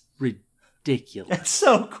 That's ridiculous. It's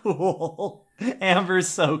so cool. Amber's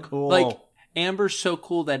so cool. Like, amber's so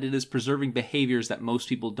cool that it is preserving behaviors that most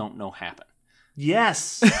people don't know happen.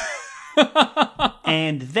 Yes.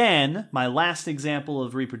 And then, my last example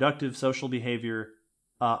of reproductive social behavior,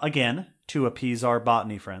 again, to appease our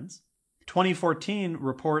botany friends. 2014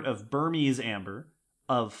 report of Burmese amber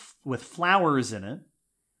with flowers in it,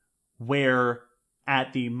 where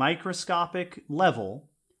at the microscopic level,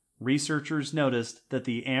 researchers noticed that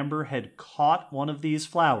the amber had caught one of these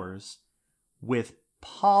flowers with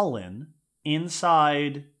pollen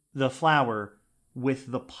inside the flower,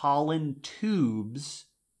 with the pollen tubes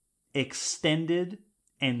extended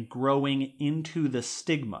and growing into the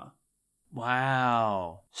stigma.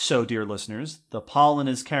 Wow. So, dear listeners, the pollen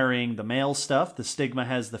is carrying the male stuff, the stigma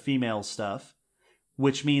has the female stuff,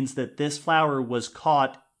 which means that this flower was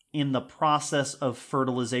caught in the process of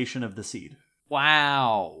fertilization of the seed.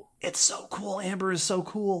 Wow. It's so cool. Amber is so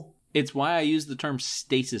cool. It's why I used the term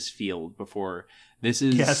stasis field before. This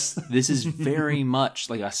is Yes. This is very much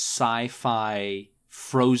like a sci-fi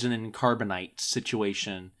frozen in carbonite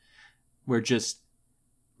situation where just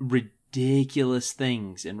ridiculous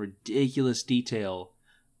things and ridiculous detail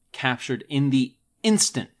captured in the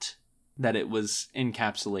instant that it was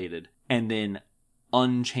encapsulated and then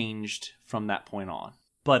unchanged from that point on.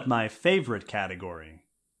 But my favorite category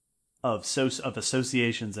of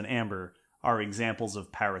associations in amber are examples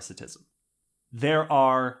of parasitism. There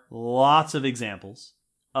are lots of examples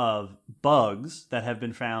of bugs that have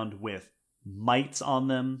been found with mites on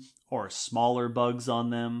them or smaller bugs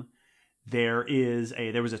on them. There was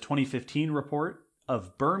a 2015 report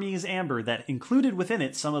of Burmese amber that included within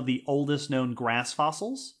it some of the oldest known grass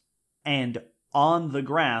fossils, and on the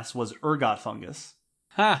grass was ergot fungus,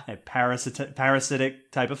 Ha! a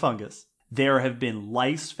parasitic type of fungus. There have been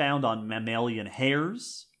lice found on mammalian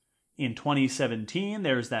hairs. In 2017,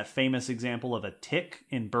 there's that famous example of a tick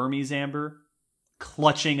in Burmese amber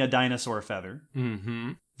clutching a dinosaur feather.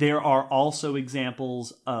 Mm-hmm. There are also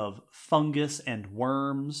examples of fungus and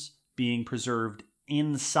worms being preserved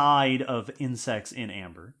inside of insects in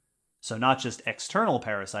amber. So not just external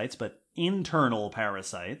parasites, but internal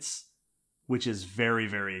parasites, which is very,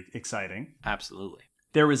 very exciting. Absolutely.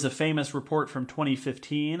 There was a famous report from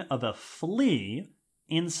 2015 of a flea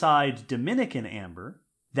inside Dominican amber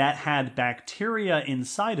that had bacteria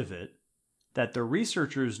inside of it that the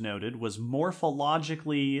researchers noted was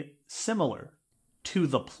morphologically similar to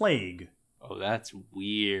the plague, Oh, that's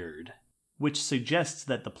weird. which suggests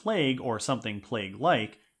that the plague, or something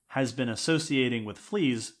plague-like, has been associating with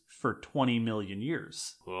fleas for 20 million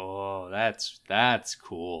years. Oh, that's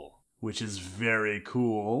cool. Which is very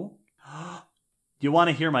cool. You want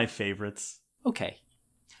to hear my favorites? Okay.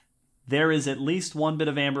 There is at least one bit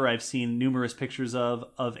of amber I've seen numerous pictures of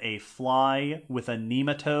a fly with a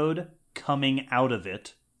nematode coming out of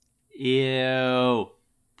it, Ew.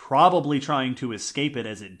 probably trying to escape it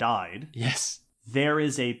as it died. Yes. There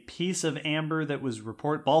is a piece of amber that was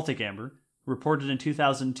Baltic amber, reported in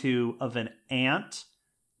 2002 of an ant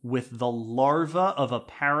with the larva of a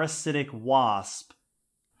parasitic wasp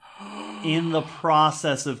in the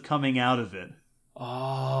process of coming out of it.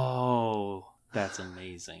 Oh, that's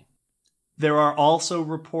amazing. There are also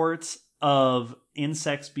reports of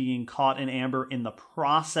insects being caught in amber in the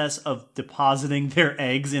process of depositing their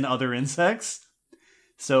eggs in other insects.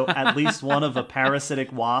 So at least one of a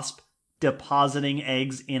parasitic wasp depositing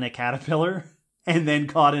eggs in a caterpillar and then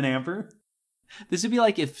caught in amber. This would be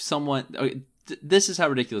like if someone... Okay, this is how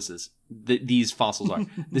ridiculous these fossils are.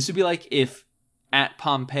 This would be like if at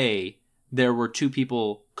Pompeii there were two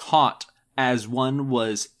people caught as one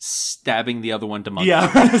was stabbing the other one to murder.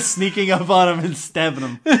 Yeah, sneaking up on him and stabbing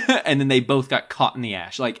him. And then they both got caught in the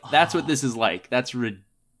ash. Like, that's what this is like. That's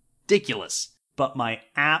ridiculous. But my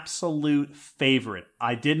absolute favorite,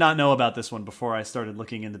 I did not know about this one before I started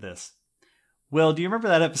looking into this. Will, do you remember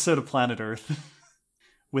that episode of Planet Earth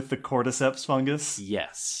with the cordyceps fungus?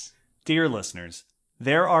 Yes. Dear listeners,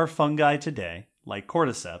 there are fungi today, like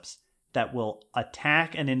cordyceps, that will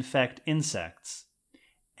attack and infect insects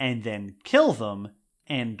and then kill them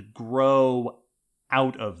and grow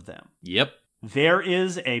out of them. Yep. There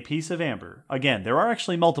is a piece of amber. Again, there are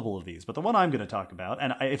actually multiple of these, but the one I'm going to talk about,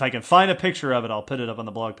 and if I can find a picture of it, I'll put it up on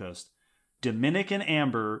the blog post. Dominican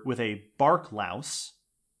amber with a bark louse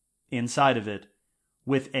inside of it,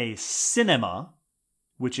 with a cinema,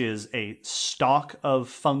 which is a stalk of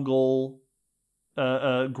fungal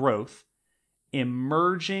growth,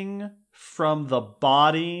 emerging from the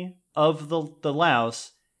body of the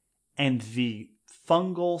louse, and the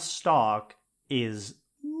fungal stalk is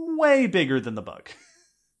way bigger than the bug.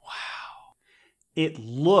 Wow. It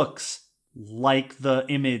looks like the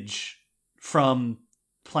image from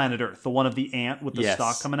Planet Earth, the one of the ant with the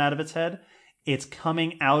stalk coming out of its head. It's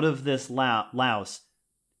coming out of this louse,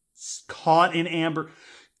 caught in amber.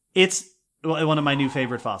 It's one of my new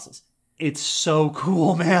favorite fossils. It's so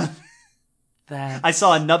cool, man. I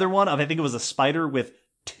saw another one of, I think it was a spider with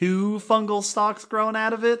 2 fungal stalks growing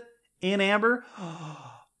out of it in amber.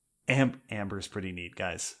 Amber's pretty neat,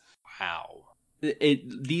 guys. Wow.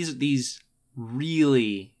 These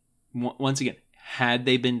really, once again, had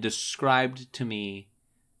they been described to me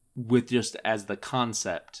with just as the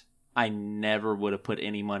concept, I never would have put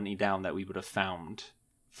any money down that we would have found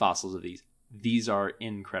fossils of these. These are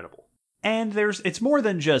incredible. And it's more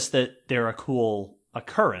than just that they're a cool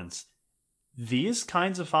occurrence. These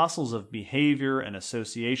kinds of fossils of behavior and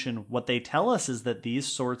association, what they tell us is that these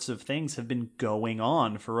sorts of things have been going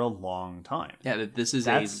on for a long time. Yeah, that this is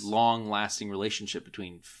a long-lasting relationship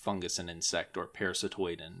between fungus and insect, or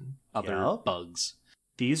parasitoid and other bugs.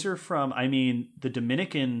 These are from, the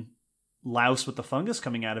Dominican louse with the fungus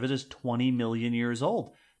coming out of it is 20 million years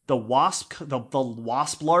old. The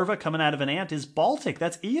wasp larva coming out of an ant is Baltic.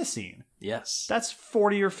 That's Eocene. Yes. That's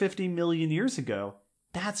 40 or 50 million years ago.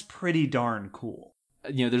 That's pretty darn cool.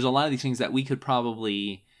 There's a lot of these things that we could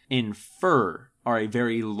probably infer are a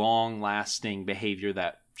very long-lasting behavior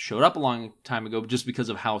that showed up a long time ago just because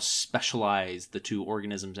of how specialized the two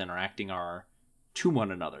organisms interacting are to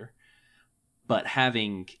one another. But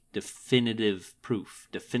having definitive proof,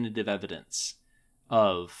 definitive evidence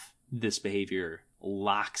of this behavior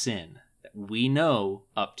locks in that we know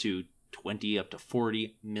up to 20, up to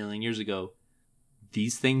 40 million years ago,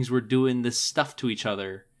 these things were doing this stuff to each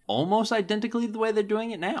other almost identically the way they're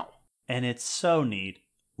doing it now. And it's so neat.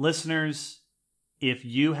 Listeners, if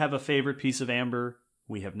you have a favorite piece of amber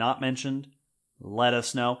we have not mentioned, let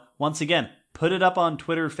us know. Once again, put it up on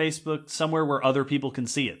Twitter, Facebook, somewhere where other people can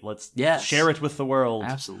see it. Let's share it with the world.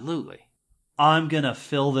 Absolutely. I'm going to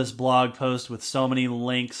fill this blog post with so many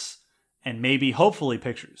links and maybe, hopefully,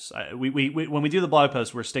 pictures. When we do the blog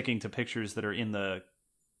post, we're sticking to pictures that are in the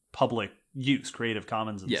public use, Creative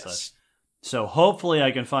Commons and such. So hopefully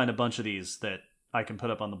I can find a bunch of these that I can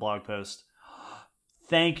put up on the blog post.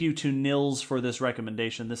 Thank you to Nils for this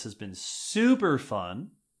recommendation. This has been super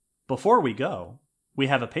fun. Before we go, we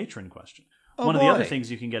have a patron question. One of the other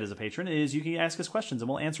things you can get as a patron is you can ask us questions, and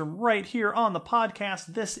we'll answer them right here on the podcast.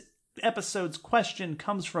 This episode's question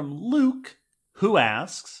comes from Luke, who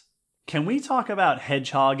asks, can we talk about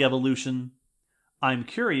hedgehog evolution? I'm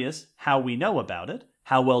curious how we know about it,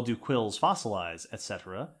 how well do quills fossilize,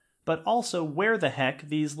 etc., but also where the heck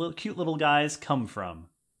these cute little guys come from.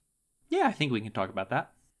 Yeah, I think we can talk about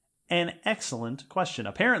that. An excellent question.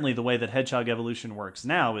 Apparently, the way that hedgehog evolution works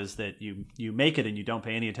now is that you make it and you don't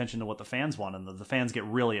pay any attention to what the fans want, and the fans get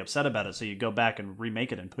really upset about it, so you go back and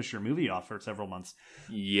remake it and push your movie off for several months.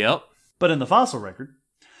 Yep. But in the fossil record,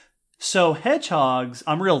 so hedgehogs,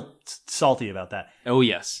 I'm real salty about that. Oh,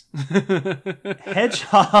 yes.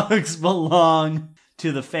 Hedgehogs belong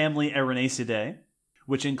to the family Erinaceidae,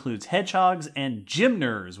 which includes hedgehogs and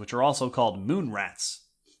gymnors, which are also called moon rats.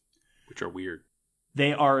 Which are weird.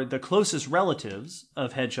 They are the closest relatives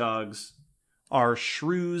of hedgehogs are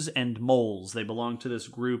shrews and moles. They belong to this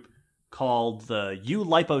group called the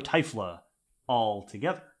Eulipotyphla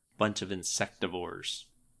altogether. Bunch of insectivores.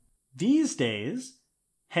 These days,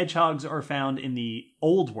 hedgehogs are found in the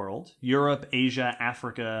Old World, Europe, Asia,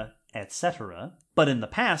 Africa, etc. But in the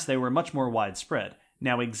past, they were much more widespread.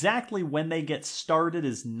 Now, exactly when they get started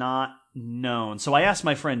is not known. So I asked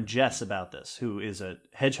my friend Jess about this, who is a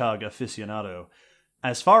hedgehog aficionado.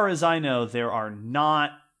 As far as I know, there are not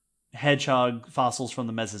hedgehog fossils from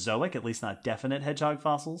the Mesozoic, at least not definite hedgehog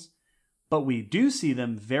fossils. But we do see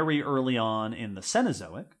them very early on in the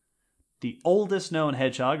Cenozoic. The oldest known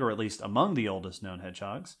hedgehog, or at least among the oldest known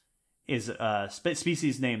hedgehogs, is a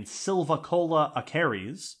species named Silvicola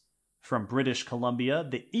acares from British Columbia,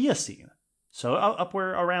 the Eocene. So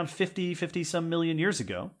upward around 50 some million years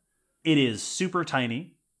ago. It is super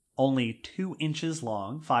tiny, only 2 inches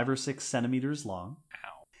long, 5 or 6 centimeters long.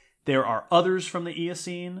 Ow. There are others from the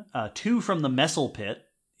Eocene, 2 from the Messel Pit,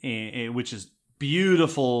 which is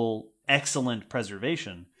beautiful, excellent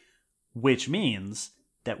preservation, which means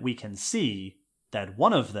that we can see that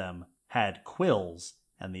one of them had quills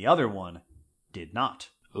and the other one did not.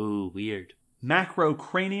 Oh, weird.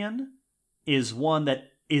 Macrocranian is one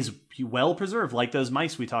that is well preserved, like those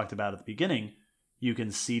mice we talked about at the beginning. You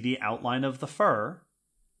can see the outline of the fur,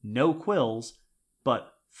 no quills,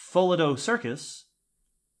 but Pholidocercus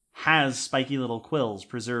has spiky little quills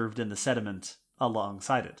preserved in the sediment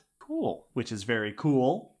alongside it. Cool. Which is very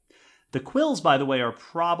cool. The quills, by the way, are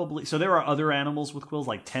probably... So there are other animals with quills,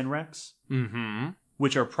 like Tenrex,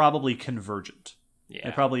 which are probably convergent. Yeah.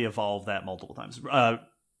 They probably evolved that multiple times.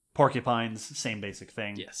 Porcupines, same basic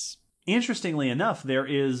thing. Yes. Interestingly enough, there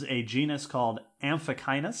is a genus called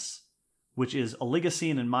Amphicynus, which is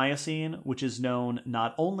Oligocene and Miocene, which is known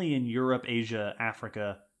not only in Europe, Asia,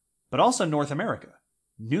 Africa, but also North America.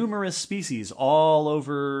 Numerous species all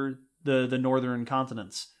over the northern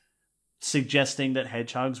continents, suggesting that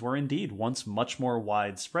hedgehogs were indeed once much more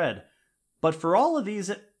widespread. But for all of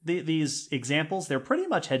these examples, they're pretty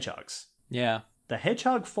much hedgehogs. Yeah. The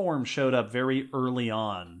hedgehog form showed up very early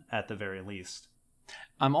on, at the very least.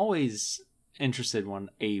 I'm always interested when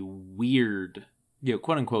a weird,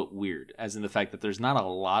 quote unquote weird, as in the fact that there's not a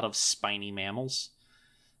lot of spiny mammals.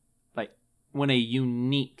 Like, when a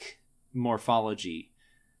unique morphology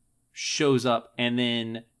shows up and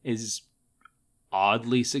then is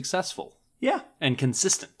oddly successful. Yeah. And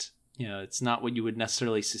consistent. It's not what you would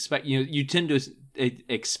necessarily suspect. You tend to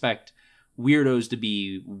expect weirdos to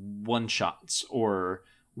be one-shots or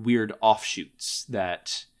weird offshoots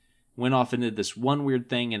that went off into this one weird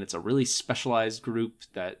thing and it's a really specialized group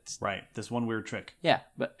that... Right, this one weird trick. Yeah,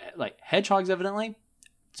 but like hedgehogs, evidently,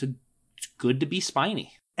 it's good to be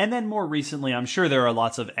spiny. And then more recently, I'm sure there are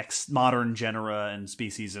lots of modern genera and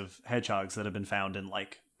species of hedgehogs that have been found in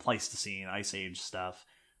like Pleistocene, Ice Age stuff.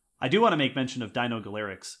 I do want to make mention of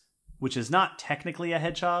Dinogalerix, which is not technically a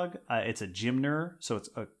hedgehog. It's a gymnure, so it's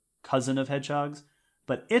a cousin of hedgehogs.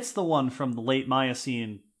 But it's the one from the late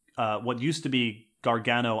Miocene, what used to be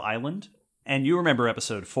Gargano Island. And you remember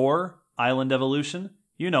episode 4, Island Evolution?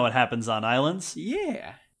 You know what happens on islands.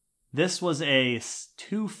 Yeah. This was a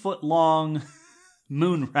 2-foot-long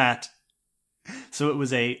moon rat. So it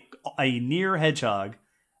was a near hedgehog,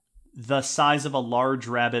 the size of a large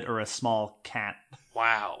rabbit or a small cat.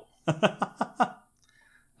 Wow.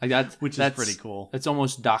 Which is pretty cool. It's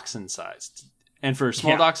almost dachshund sized. And for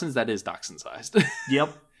small dachshunds, that is dachshund sized.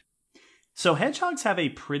 Yep. So hedgehogs have a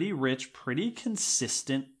pretty rich, pretty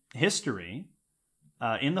consistent history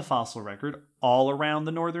in the fossil record all around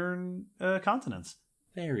the northern continents.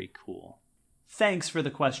 Very cool. Thanks for the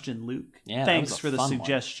question, Luke. Yeah, thanks for the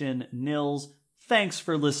suggestion, Nils. Thanks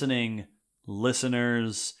for listening,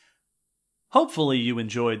 listeners. Hopefully you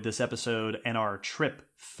enjoyed this episode and our trip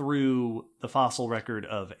through the fossil record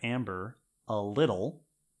of amber a little.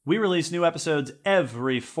 We release new episodes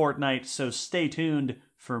every fortnight, so stay tuned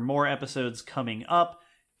for more episodes coming up.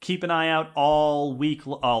 Keep an eye out all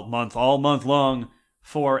month long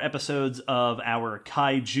for episodes of our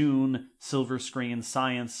Kaijun Silver Screen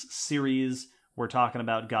Science series. We're talking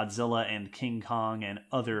about Godzilla and King Kong and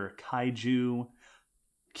other kaiju.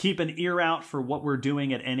 Keep an ear out for what we're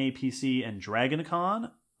doing at NAPC and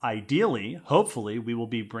DragonCon. Ideally, hopefully, we will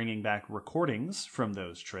be bringing back recordings from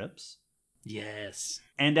those trips. Yes.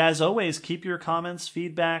 And as always, keep your comments,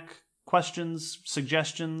 feedback, questions,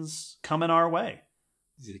 suggestions coming our way.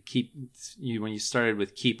 When you started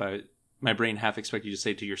with keep, my brain half expected you to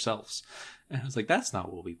say to yourselves. And I was like, that's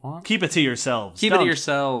not what we want. Keep it to yourselves. Keep it to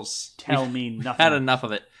yourselves. Tell me nothing. Had enough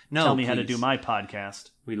of it. No, Tell me please. how to do my podcast.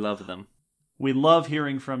 We love them. We love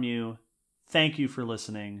hearing from you. Thank you for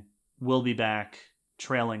listening. We'll be back,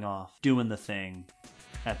 trailing off, doing the thing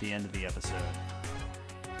at the end of the episode.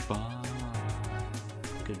 Bye.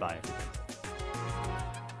 Goodbye, everybody.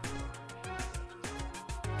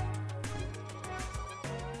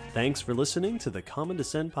 Thanks for listening to the Common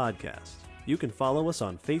Descent podcast. You can follow us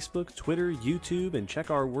on Facebook, Twitter, YouTube, and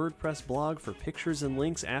check our WordPress blog for pictures and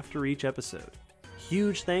links after each episode.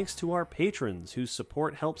 Huge thanks to our patrons whose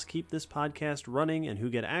support helps keep this podcast running and who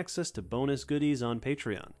get access to bonus goodies on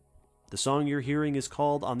Patreon. The song you're hearing is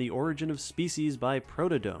called On the Origin of Species by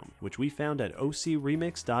Protodome, which we found at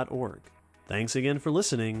ocremix.org. Thanks again for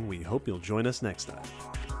listening. We hope you'll join us next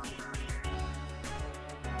time.